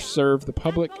better serve the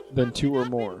public than two or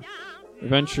more.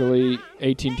 Eventually,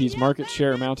 AT&T's market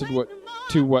share amounted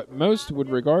to what most would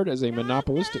regard as a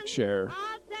monopolistic share.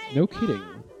 No kidding.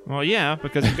 Well, yeah,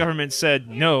 because the government said,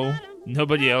 no,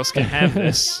 nobody else can have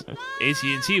this.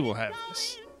 AT&T will have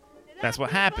this. That's what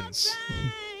happens.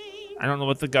 I don't know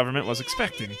what the government was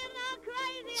expecting.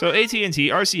 So AT&T,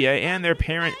 RCA, and their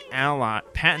patent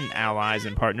allies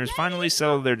and partners finally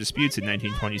settled their disputes in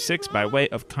 1926 by way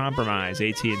of compromise.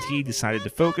 AT&T decided to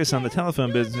focus on the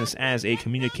telephone business as a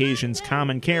communications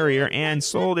common carrier and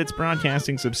sold its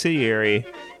broadcasting subsidiary,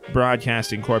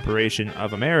 Broadcasting Corporation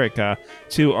of America,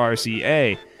 to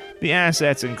RCA. The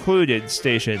assets included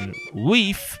station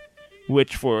Leaf,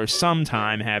 which for some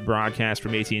time had broadcast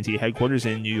from AT&T headquarters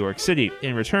in New York City.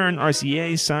 In return,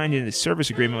 RCA signed a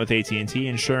service agreement with AT&T,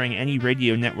 ensuring any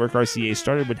radio network RCA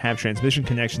started would have transmission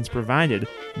connections provided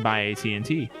by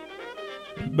AT&T.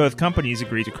 Both companies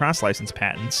agreed to cross-license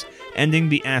patents, ending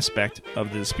the aspect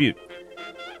of the dispute.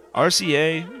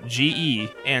 RCA,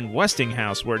 GE, and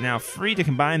Westinghouse were now free to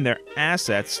combine their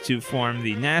assets to form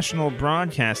the National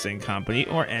Broadcasting Company,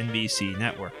 or NBC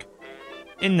network.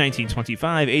 In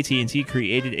 1925, AT&T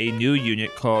created a new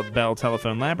unit called Bell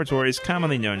Telephone Laboratories,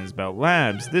 commonly known as Bell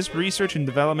Labs. This research and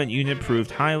development unit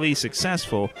proved highly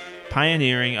successful,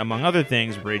 pioneering, among other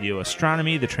things, radio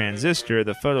astronomy, the transistor,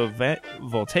 the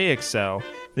photovoltaic cell,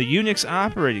 the Unix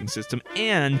operating system,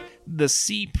 and the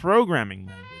C programming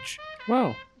language.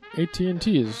 Wow.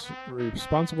 AT&T is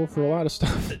responsible for a lot of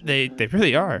stuff. They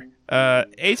really are.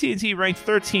 AT&T ranked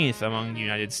 13th among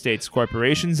United States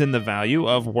corporations in the value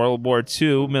of World War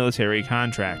II military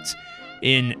contracts.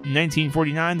 In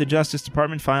 1949, the Justice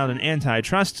Department filed an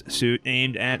antitrust suit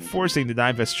aimed at forcing the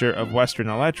divestiture of Western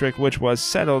Electric, which was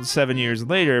settled 7 years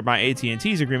later by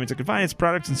AT&T's agreement to confine its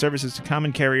products and services to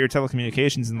common carrier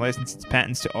telecommunications and license its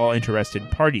patents to all interested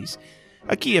parties.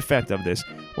 A key effect of this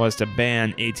was to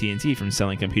ban AT&T from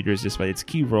selling computers despite its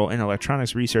key role in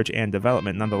electronics research and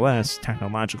development. Nonetheless,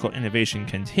 technological innovation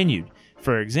continued.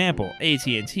 For example,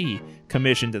 AT&T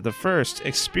commissioned the first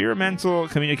experimental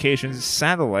communications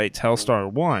satellite,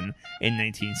 Telstar 1, in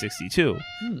 1962.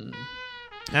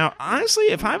 Now, honestly,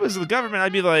 if I was the government,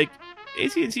 I'd be like,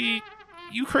 AT&T,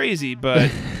 you crazy, but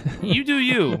you do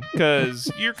you,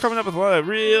 because you're coming up with a lot of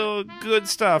real good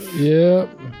stuff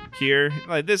here.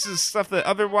 Like, this is stuff that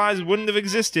otherwise wouldn't have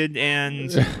existed,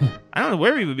 and I don't know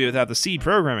where we would be without the C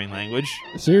programming language.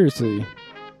 Seriously.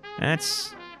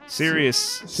 That's serious.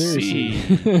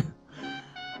 Seriously.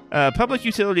 Public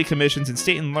utility commissions in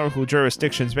state and local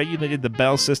jurisdictions regulated the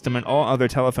Bell system and all other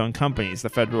telephone companies. The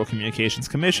Federal Communications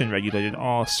Commission regulated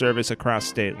all service across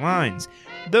state lines.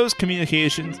 Those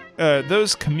commissions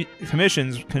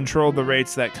controlled the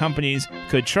rates that companies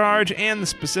could charge and the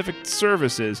specific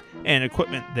services and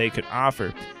equipment they could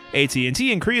offer.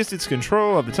 AT&T increased its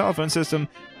control of the telephone system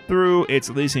through its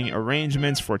leasing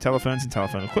arrangements for telephones and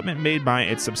telephone equipment made by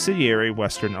its subsidiary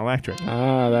Western Electric.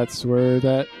 That's where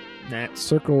that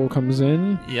circle comes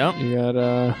in. Yep. You got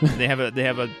they have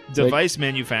a device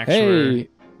manufacturer. Hey,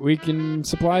 we can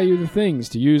supply you the things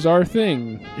to use our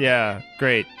thing. Yeah,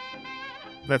 great.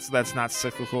 That's not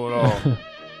cyclical at all.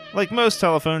 Like most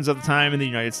telephones of the time in the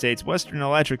United States, Western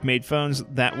Electric made phones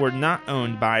that were not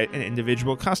owned by an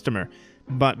individual customer,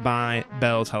 but by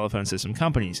Bell Telephone System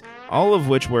companies, all of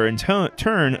which were in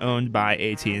turn owned by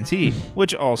AT&T,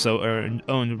 which also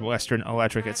owned Western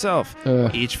Electric itself.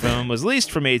 Each phone was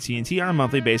leased from AT&T on a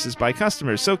monthly basis by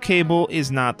customers, so cable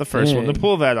is not the first one to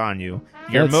pull that on you.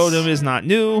 Your modem is not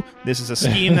new. This is a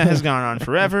scheme that has gone on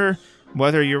forever,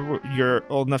 whether you're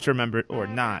old enough to remember it or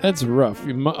not. That's rough.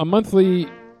 A monthly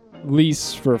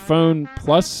lease for a phone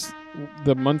plus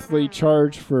the monthly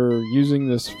charge for using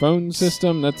this phone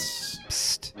system, that's...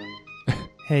 Psst.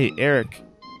 Hey, Eric,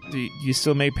 do you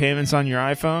still make payments on your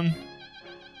iPhone?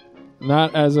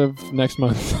 Not as of next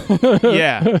month.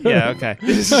 Yeah, okay.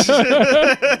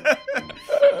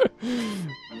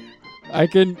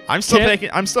 I'm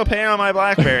still paying on my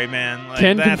BlackBerry, man. Like,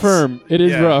 can confirm. It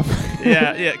is rough.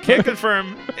 Yeah. Can't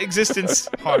confirm. Existence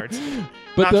hard.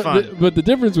 But not fun. But the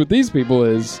difference with these people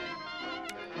is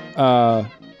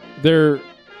they're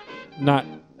not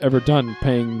ever done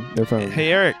paying their phone.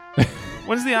 Hey, Eric,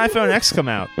 when's the iPhone X come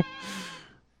out?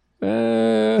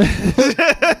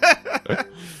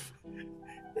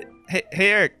 Hey,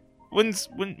 Eric, when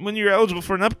you're eligible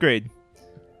for an upgrade?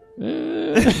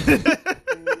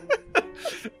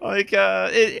 Like,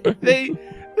 they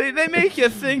make you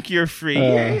think you're free.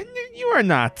 You are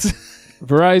not.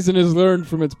 Verizon has learned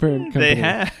from its parent company. They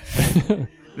have.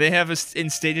 They have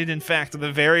instated, in fact, the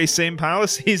very same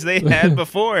policies they had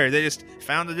before. They just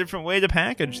found a different way to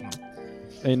package them.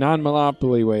 A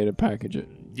non-monopoly way to package it.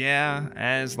 Yeah,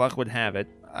 as luck would have it,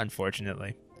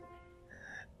 unfortunately.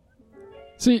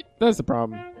 See, that's the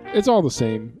problem. It's all the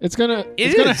same. It's gonna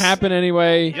happen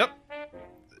anyway. Yep.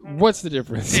 What's the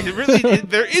difference?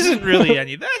 There isn't really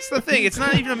any. That's the thing. It's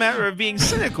not even a matter of being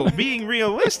cynical, being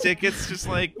realistic. It's just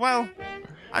like, well,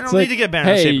 I don't need to get bent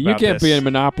out of shape about this. Hey, you can't be in a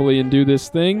monopoly and do this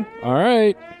thing. All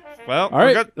right. Well, all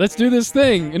right. Let's do this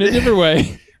thing in a different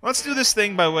way. Let's do this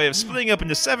thing by way of splitting up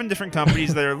into 7 different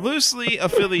companies that are loosely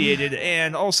affiliated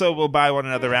and also will buy one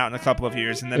another out in a couple of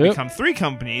years and then become 3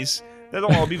 companies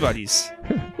that'll all be buddies.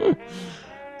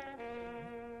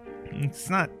 It's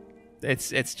not.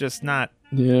 It's just not.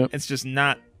 Yeah. It's just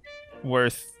not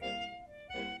worth.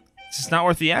 It's just not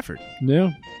worth the effort.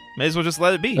 Yeah. May as well just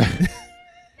let it be.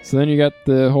 So then you got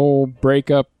the whole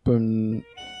breakup and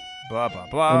blah blah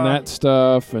blah and that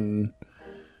stuff, and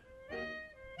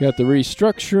you got the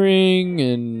restructuring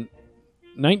in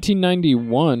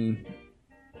 1991.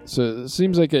 So it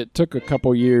seems like it took a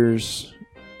couple years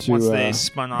to once they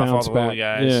spun off all the little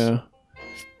guys.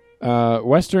 Yeah.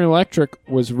 Western Electric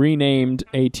was renamed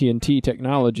AT&T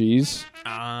Technologies.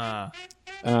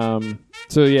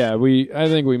 So yeah, I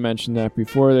think we mentioned that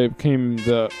before. They became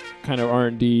the kind of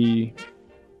R&D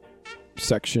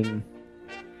section.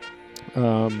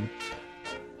 Then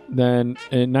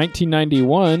in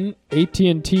 1991,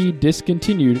 AT&T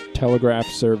discontinued telegraph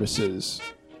services.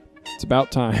 It's about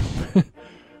time.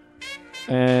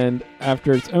 And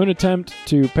after its own attempt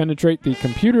to penetrate the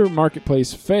computer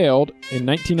marketplace failed, in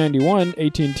 1991,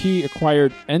 AT&T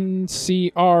acquired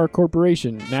NCR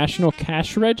Corporation, National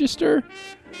Cash Register,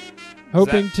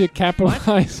 hoping to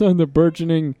capitalize on the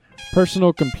burgeoning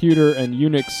personal computer and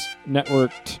Unix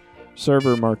networked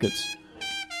server markets,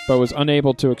 but was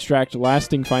unable to extract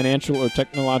lasting financial or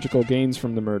technological gains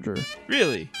from the merger.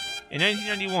 Really? In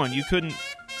 1991, you couldn't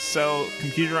sell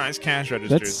computerized cash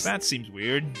registers. That seems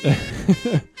weird.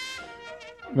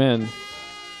 Man.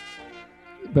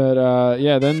 But,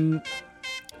 then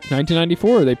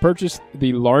 1994, they purchased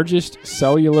the largest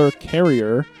cellular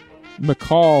carrier,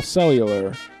 McCall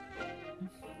Cellular.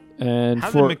 And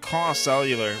how did McCall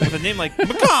Cellular, with a name like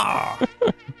McCall,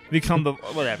 become the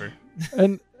whatever?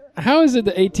 And how is it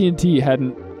that AT&T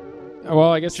hadn't?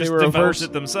 Well, I guess just they were developed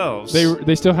it themselves.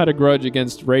 They still had a grudge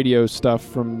against radio stuff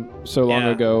from so long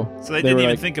ago. So they didn't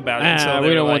even think about it. Until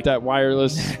we don't want that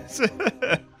wireless.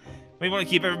 We want to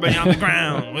keep everybody on the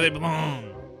ground where they belong.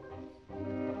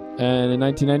 And in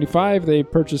 1995, they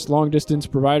purchased long-distance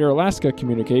provider Alaska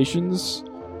Communications.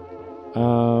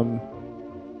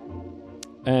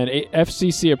 And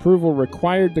FCC approval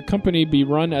required the company be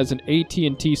run as an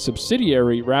AT&T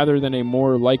subsidiary rather than a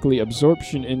more likely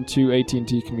absorption into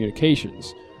AT&T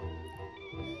Communications.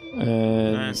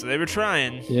 And so they were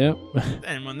trying. Yep.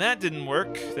 And when that didn't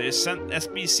work, they sent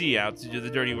SBC out to do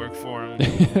the dirty work for them.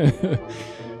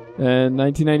 In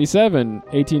 1997,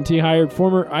 AT&T hired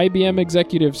former IBM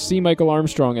executive C. Michael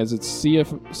Armstrong as its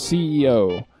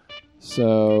CEO.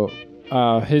 So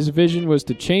his vision was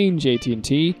to change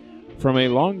AT&T from a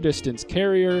long-distance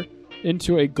carrier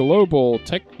into a global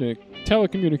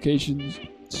telecommunications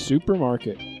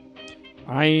supermarket,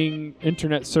 eyeing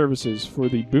internet services for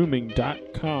the booming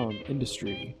 .com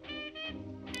industry.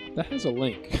 That has a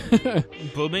link.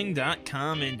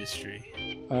 Booming.com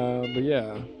industry. But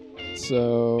yeah,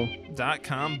 so...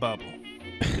 .com bubble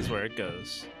is where it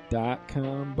goes.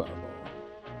 .com bubble.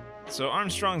 So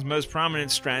Armstrong's most prominent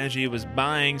strategy was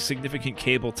buying significant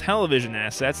cable television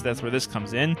assets. That's where this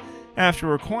comes in.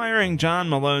 After acquiring John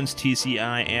Malone's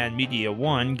TCI and Media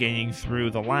One, gaining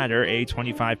through the latter a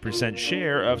 25%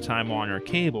 share of Time Warner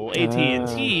Cable,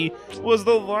 AT&T was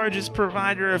the largest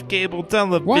provider of cable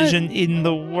television in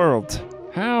the world.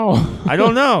 How? I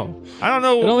don't know. It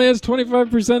only has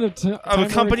 25% of a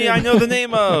company I know the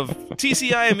name of.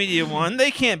 TCI and Media One.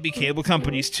 They can't be cable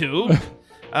companies too.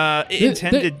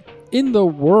 In the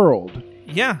world.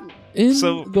 Yeah. In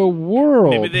the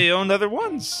world. Maybe they owned other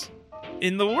ones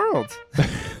in the world.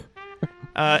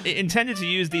 It intended to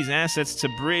use these assets to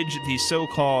bridge the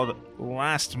so-called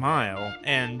last mile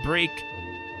and break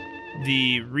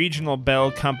the regional Bell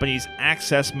Company's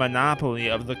access monopoly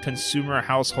of the consumer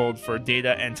household for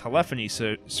data and telephony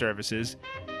services.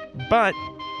 But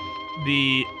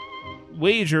the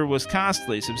wager was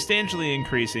costly, substantially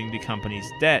increasing the company's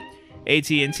debt.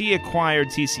 AT&T acquired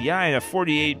TCI in a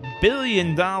 $48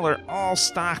 billion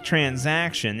all-stock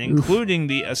transaction, including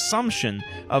the assumption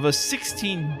of a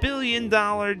 $16 billion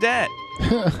debt.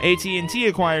 AT&T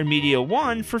acquired Media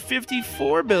One for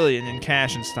 $54 billion in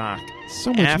cash and stock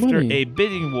so much after money. A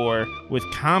bidding war with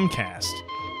Comcast.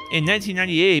 In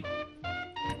 1998,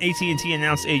 AT&T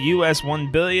announced a U.S.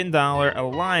 $1 billion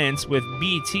alliance with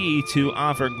BT to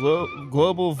offer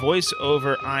global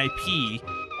voice-over IP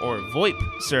or VoIP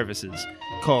services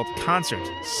called Concert,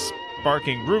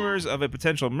 sparking rumors of a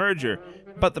potential merger,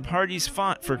 but the parties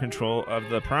fought for control of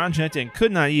the project and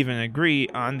could not even agree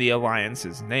on the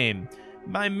alliance's name.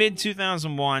 By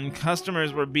mid-2001,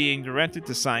 customers were being directed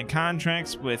to sign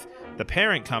contracts with the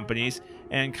parent companies,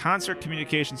 and Concert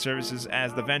Communication Services,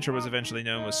 as the venture was eventually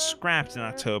known, was scrapped in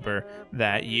October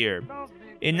that year.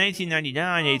 In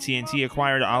 1999, AT&T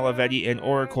acquired Olivetti and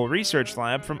Oracle Research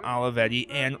Lab from Olivetti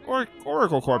and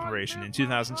Oracle Corporation. In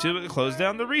 2002, it closed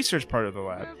down the research part of the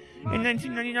lab. In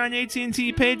 1999,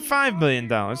 AT&T paid $5 billion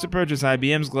to purchase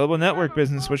IBM's global network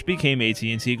business, which became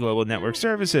AT&T Global Network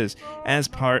Services. As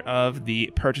part of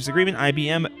the purchase agreement,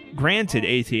 IBM granted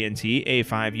AT&T a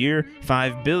 5-year,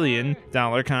 $5 billion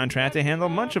contract to handle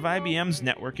much of IBM's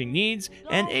networking needs,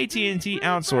 and AT&T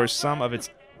outsourced some of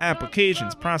its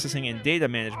applications, processing, and data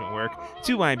management work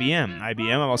to IBM.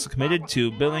 IBM also committed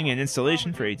to billing and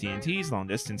installation for AT&T's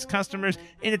long-distance customers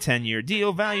in a 10-year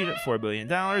deal valued at $4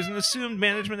 billion and assumed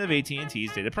management of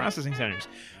AT&T's data processing centers.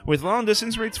 With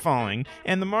long-distance rates falling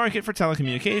and the market for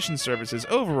telecommunications services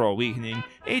overall weakening,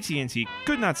 AT&T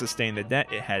could not sustain the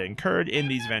debt it had incurred in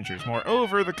these ventures.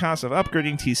 Moreover, the cost of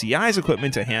upgrading TCI's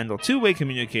equipment to handle two-way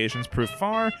communications proved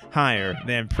far higher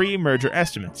than pre-merger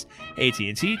estimates.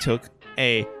 AT&T took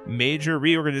a major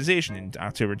reorganization in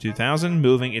October 2000,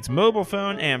 moving its mobile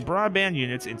phone and broadband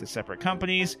units into separate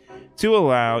companies to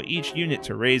allow each unit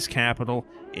to raise capital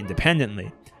independently.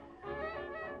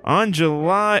 On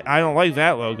July... I don't like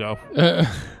that logo.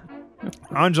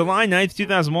 On July 9th,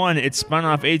 2001, it spun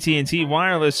off AT&T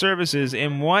Wireless Services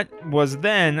in what was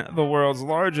then the world's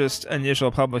largest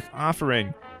initial public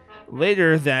offering.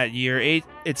 Later that year,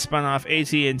 it spun off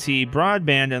AT&T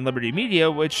Broadband and Liberty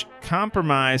Media, which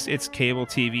compromised its cable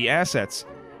TV assets.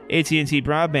 AT&T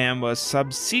Broadband was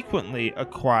subsequently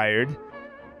acquired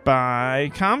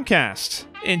by Comcast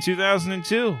in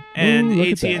 2002, and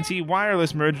Ooh, AT&T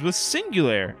Wireless merged with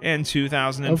Singular in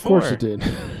 2004. Of course it did.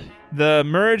 The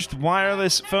merged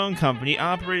wireless phone company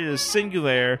operated as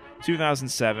Singular until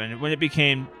 2007 when it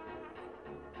became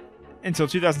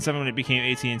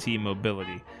AT&T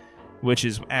Mobility, which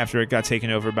is after it got taken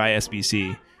over by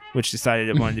SBC, which decided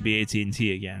it wanted to be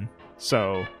AT&T again.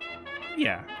 So,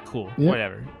 yeah, cool, Yep.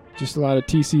 whatever. Just a lot of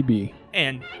TCB.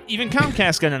 And even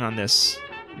Comcast got in on this.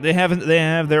 They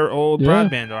have their old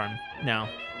broadband arm now,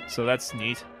 so that's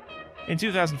neat. In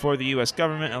 2004, the U.S.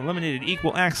 government eliminated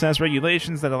equal access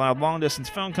regulations that allowed long-distance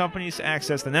phone companies to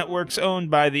access the networks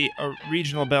owned by the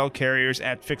regional bell carriers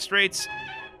at fixed rates.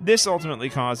 This ultimately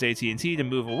caused AT&T to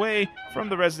move away from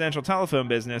the residential telephone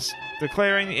business,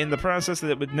 declaring in the process that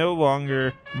it would no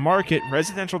longer market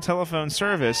residential telephone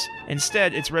service.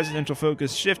 Instead, its residential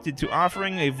focus shifted to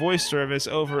offering a voice service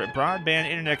over a broadband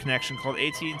internet connection called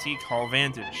AT&T Call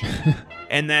Vantage.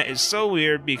 And that is so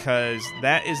weird because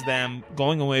that is them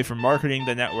going away from marketing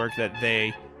the network that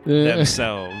they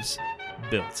themselves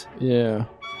built. Yeah.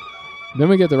 Then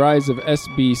we get the rise of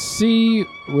SBC,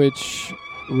 which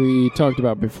we talked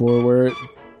about before, where it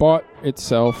bought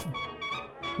itself,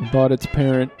 bought its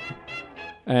parent,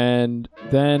 and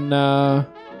then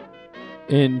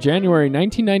in January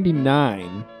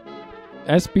 1999,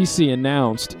 SBC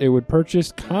announced it would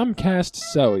purchase Comcast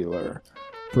Cellular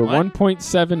for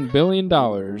 $1.7 billion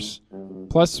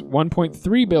plus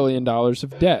 $1.3 billion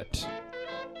of debt.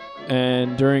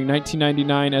 And during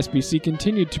 1999, SBC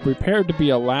continued to prepare to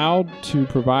be allowed to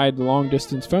provide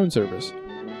long-distance phone service.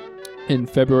 In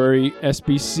February,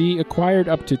 SBC acquired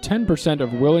up to 10%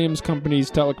 of Williams Company's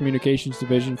telecommunications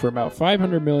division for about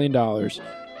 $500 million,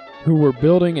 who were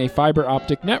building a fiber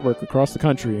optic network across the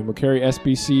country and would carry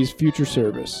SBC's future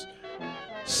service.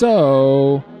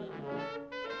 So,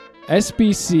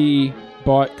 SBC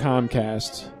bought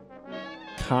Comcast.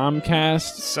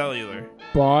 Comcast Cellular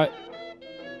bought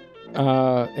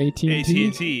AT&T.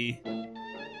 AT&T,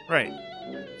 right?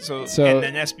 So and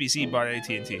then SBC bought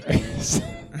AT&T.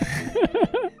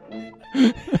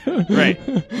 Right.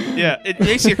 Yeah, it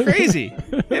makes you crazy.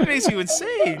 It makes you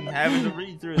insane having to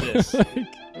read through this.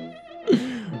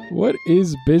 What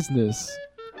is business?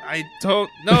 I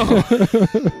don't know.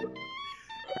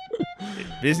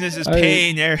 Business is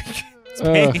pain, Eric. It's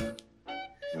pain.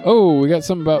 Oh, we got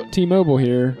something about T-Mobile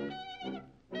here.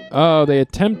 Oh, they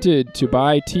attempted to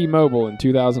buy T-Mobile in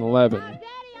 2011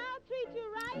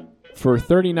 for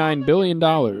 $39 billion.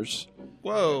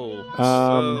 Whoa.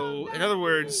 So, in other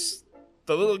words,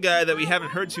 the little guy that we haven't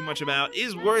heard too much about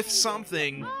is worth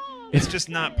something. It's just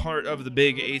not part of the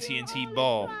big AT&T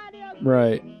ball.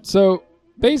 Right. So,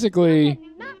 basically,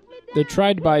 they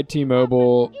tried to buy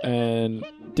T-Mobile and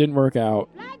didn't work out.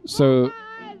 So,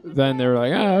 then they were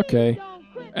like, okay.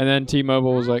 And then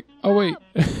T-Mobile was like, oh, wait.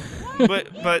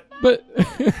 But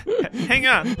hang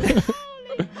on.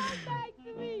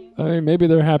 I mean, maybe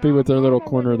they're happy with their little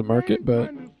corner of the market,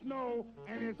 but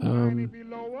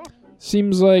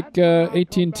seems like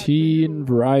AT&T and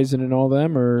Verizon and all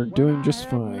them are doing just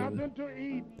fine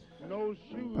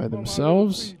by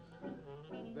themselves.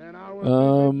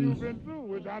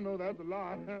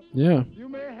 Yeah.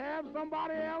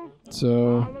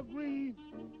 So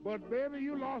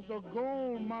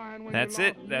that's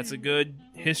it. That's a good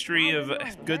history of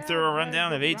good thorough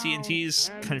rundown of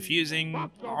AT&T's confusing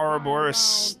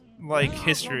Ouroboros like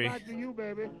history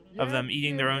of them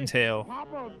eating their own tail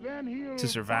to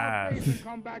survive.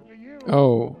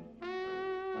 Oh.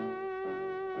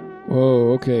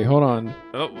 Whoa, okay, hold on.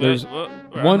 There's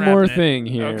one more thing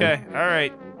here. Okay, all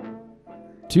right.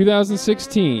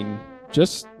 2016,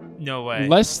 just no way.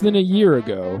 Less than a year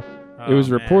ago, it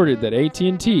was reported that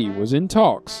AT&T was in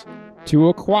talks to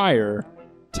acquire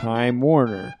Time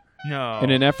Warner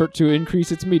in an effort to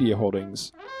increase its media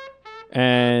holdings.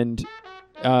 And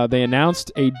they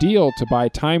announced a deal to buy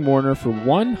Time Warner for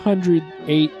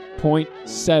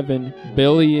 $108.7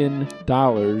 billion.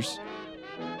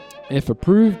 If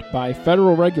approved by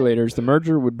federal regulators, the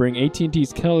merger would bring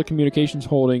AT&T's telecommunications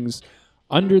holdings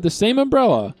under the same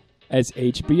umbrella as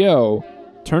HBO,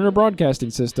 Turner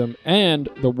Broadcasting System, and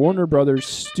the Warner Brothers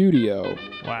Studio.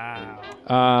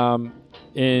 Wow.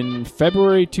 In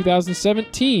February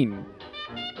 2017,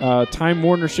 Time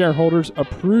Warner shareholders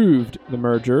approved the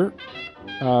merger,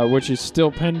 which is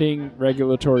still pending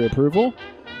regulatory approval.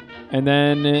 And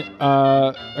then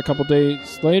a couple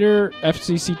days later,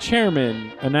 FCC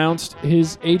chairman announced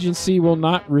his agency will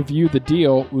not review the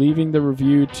deal, leaving the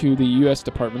review to the U.S.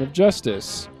 Department of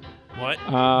Justice. What?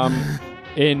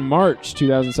 In March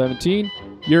 2017,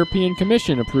 European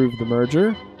Commission approved the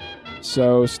merger.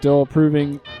 So still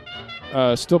pending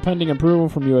approval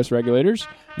from U.S. regulators.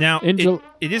 Now, it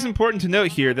is important to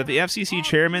note here that the FCC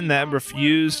chairman that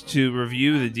refused to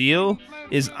review the deal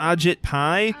is Ajit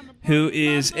Pai, who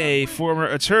is a former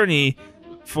attorney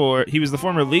he was the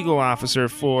former legal officer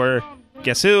for,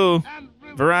 guess who?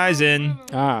 Verizon.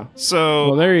 So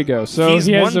well, there you go. So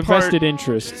he has a vested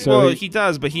interest. So he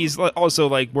does, but he's also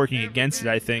like working against it,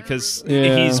 I think, because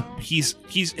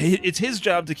it's his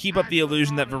job to keep up the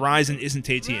illusion that Verizon isn't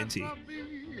AT&T.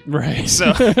 Right.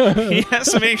 So he has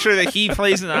to make sure that he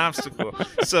plays an obstacle.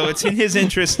 So it's in his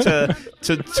interest to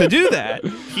do that.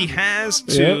 He has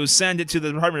to send it to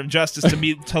the Department of Justice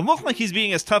to look like he's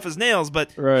being as tough as nails,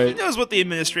 but he knows what the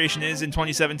administration is in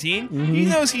 2017. Mm-hmm. He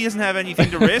knows he doesn't have anything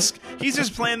to risk. He's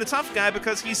just playing the tough guy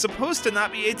because he's supposed to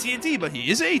not be AT&T, but he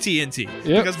is AT&T.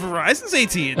 Because Verizon's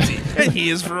AT&T, and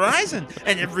he is Verizon,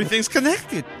 and everything's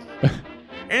connected.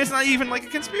 And it's not even like a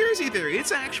conspiracy theory.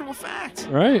 It's actual fact.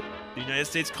 Right. The United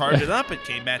States carved it up. It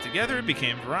came back together. It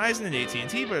became Verizon and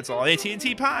AT&T, but it's all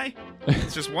AT&T pie.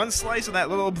 It's just one slice of that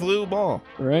little blue ball.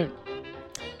 Right.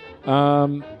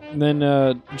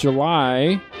 Then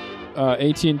July,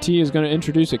 AT&T is going to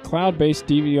introduce a cloud-based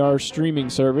DVR streaming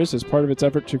service as part of its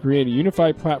effort to create a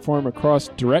unified platform across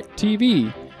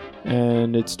DirecTV.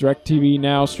 And it's DirecTV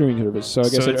Now streaming service. So I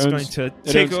guess it's going to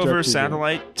take over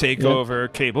satellite, take over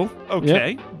cable.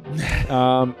 Okay.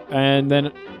 Yep. And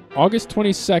then August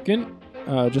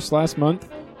 22nd, just last month,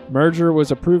 merger was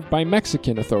approved by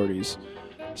Mexican authorities.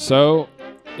 So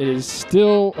it is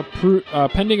still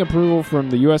pending approval from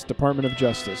the U.S. Department of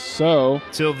Justice. So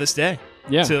till this day.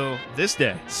 Yeah. Till this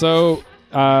day. So,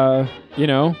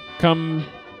 come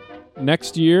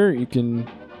next year, you can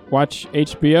watch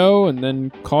HBO and then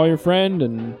call your friend,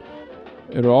 and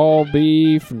it'll all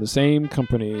be from the same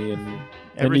company. And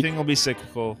everything will be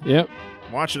cyclical. Yep.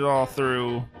 Watch it all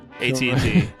through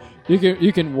AT&T.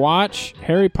 You can watch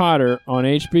Harry Potter on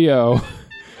HBO.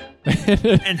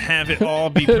 And have it all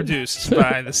be produced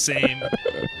by the same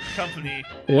company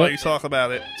while you talk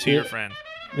about it to your friend.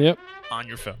 Yep. On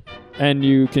your phone. And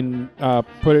you can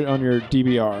put it on your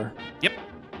DVR. Yep.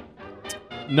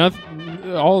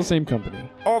 All the same company.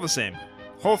 All the same.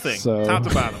 Whole thing. So, top to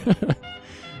bottom.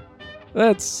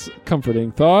 That's a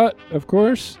comforting thought, of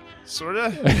course. Sort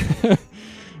of.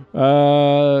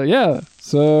 Yeah.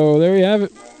 So there you have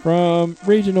it. From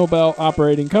Regional Bell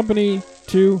Operating Company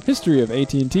to History of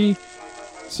AT&T.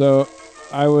 So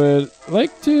I would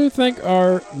like to thank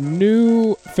our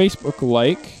new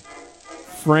Facebook-like,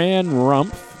 Fran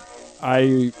Rumpf.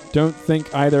 I don't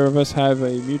think either of us have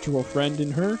a mutual friend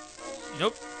in her.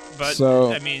 Nope. But,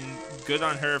 so, I mean, good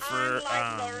on her for...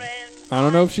 I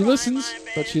don't know if she listens,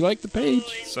 but she liked the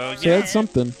page. So that's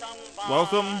something.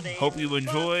 Welcome. Hope you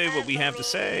enjoy what we have to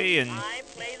say, and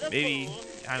maybe,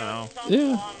 I don't know.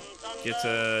 Yeah.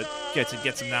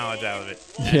 Get some knowledge out of it,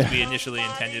 as we initially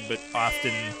intended, but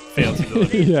often fail to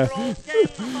deliver. Yeah.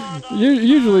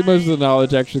 Usually, most of the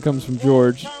knowledge actually comes from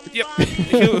George. Yep.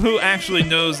 who actually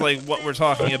knows like what we're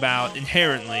talking about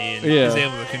inherently and is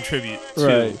able to contribute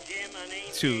to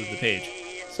the page.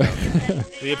 So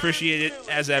we appreciate it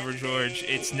as ever, George.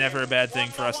 It's never a bad thing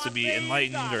for us to be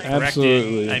enlightened or corrected.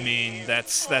 Absolutely. I mean,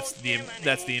 that's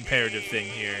the imperative thing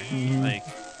here. Mm-hmm. Like,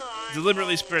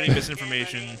 deliberately spreading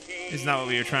misinformation is not what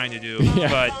we are trying to do,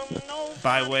 but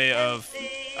by way of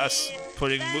us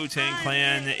putting Wu-Tang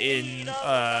Clan in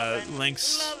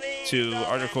links to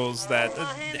articles that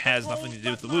has nothing to do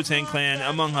with the Wu-Tang Clan,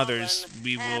 among others,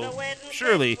 we will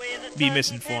surely be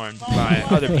misinformed by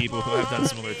other people who have done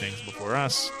similar things before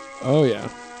us. Oh, yeah.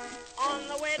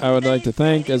 I would like to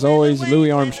thank, as always,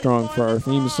 Louis Armstrong for our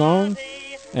theme song,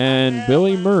 and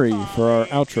Billy Murray for our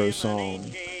outro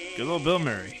song. Good old Bill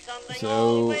Murray.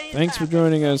 So, thanks for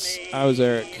joining us. I was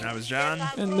Eric. And I was John.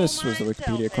 And this was the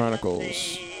Wikipedia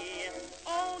Chronicles.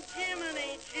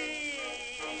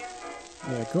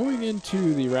 Yeah, going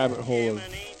into the rabbit hole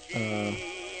of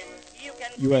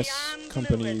U.S.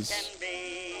 companies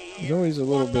is always a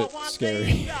little bit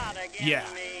scary. Yeah,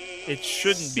 it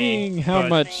shouldn't Seeing be. how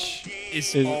much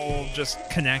is all just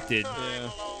connected. Yeah.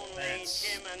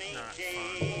 That's not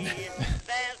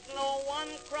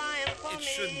fun. It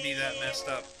shouldn't be that messed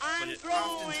up, but it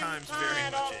oftentimes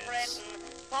very much is.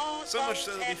 So much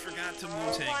so that we forgot to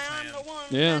Wu-Tang Clan.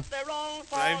 Yeah.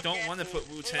 But I don't want to put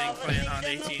Wu-Tang Clan on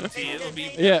AT&T. It'll be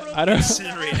I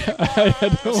incinerated.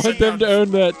 don't want them to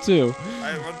own that too.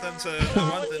 I want them to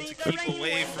keep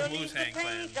away from Wu-Tang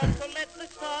Clan.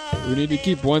 We need to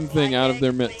keep one thing out of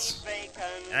their midst.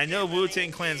 And I know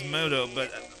Wu-Tang Clan's motto,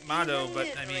 but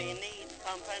I mean,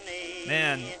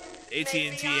 Man,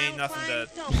 AT&T ain't nothing to,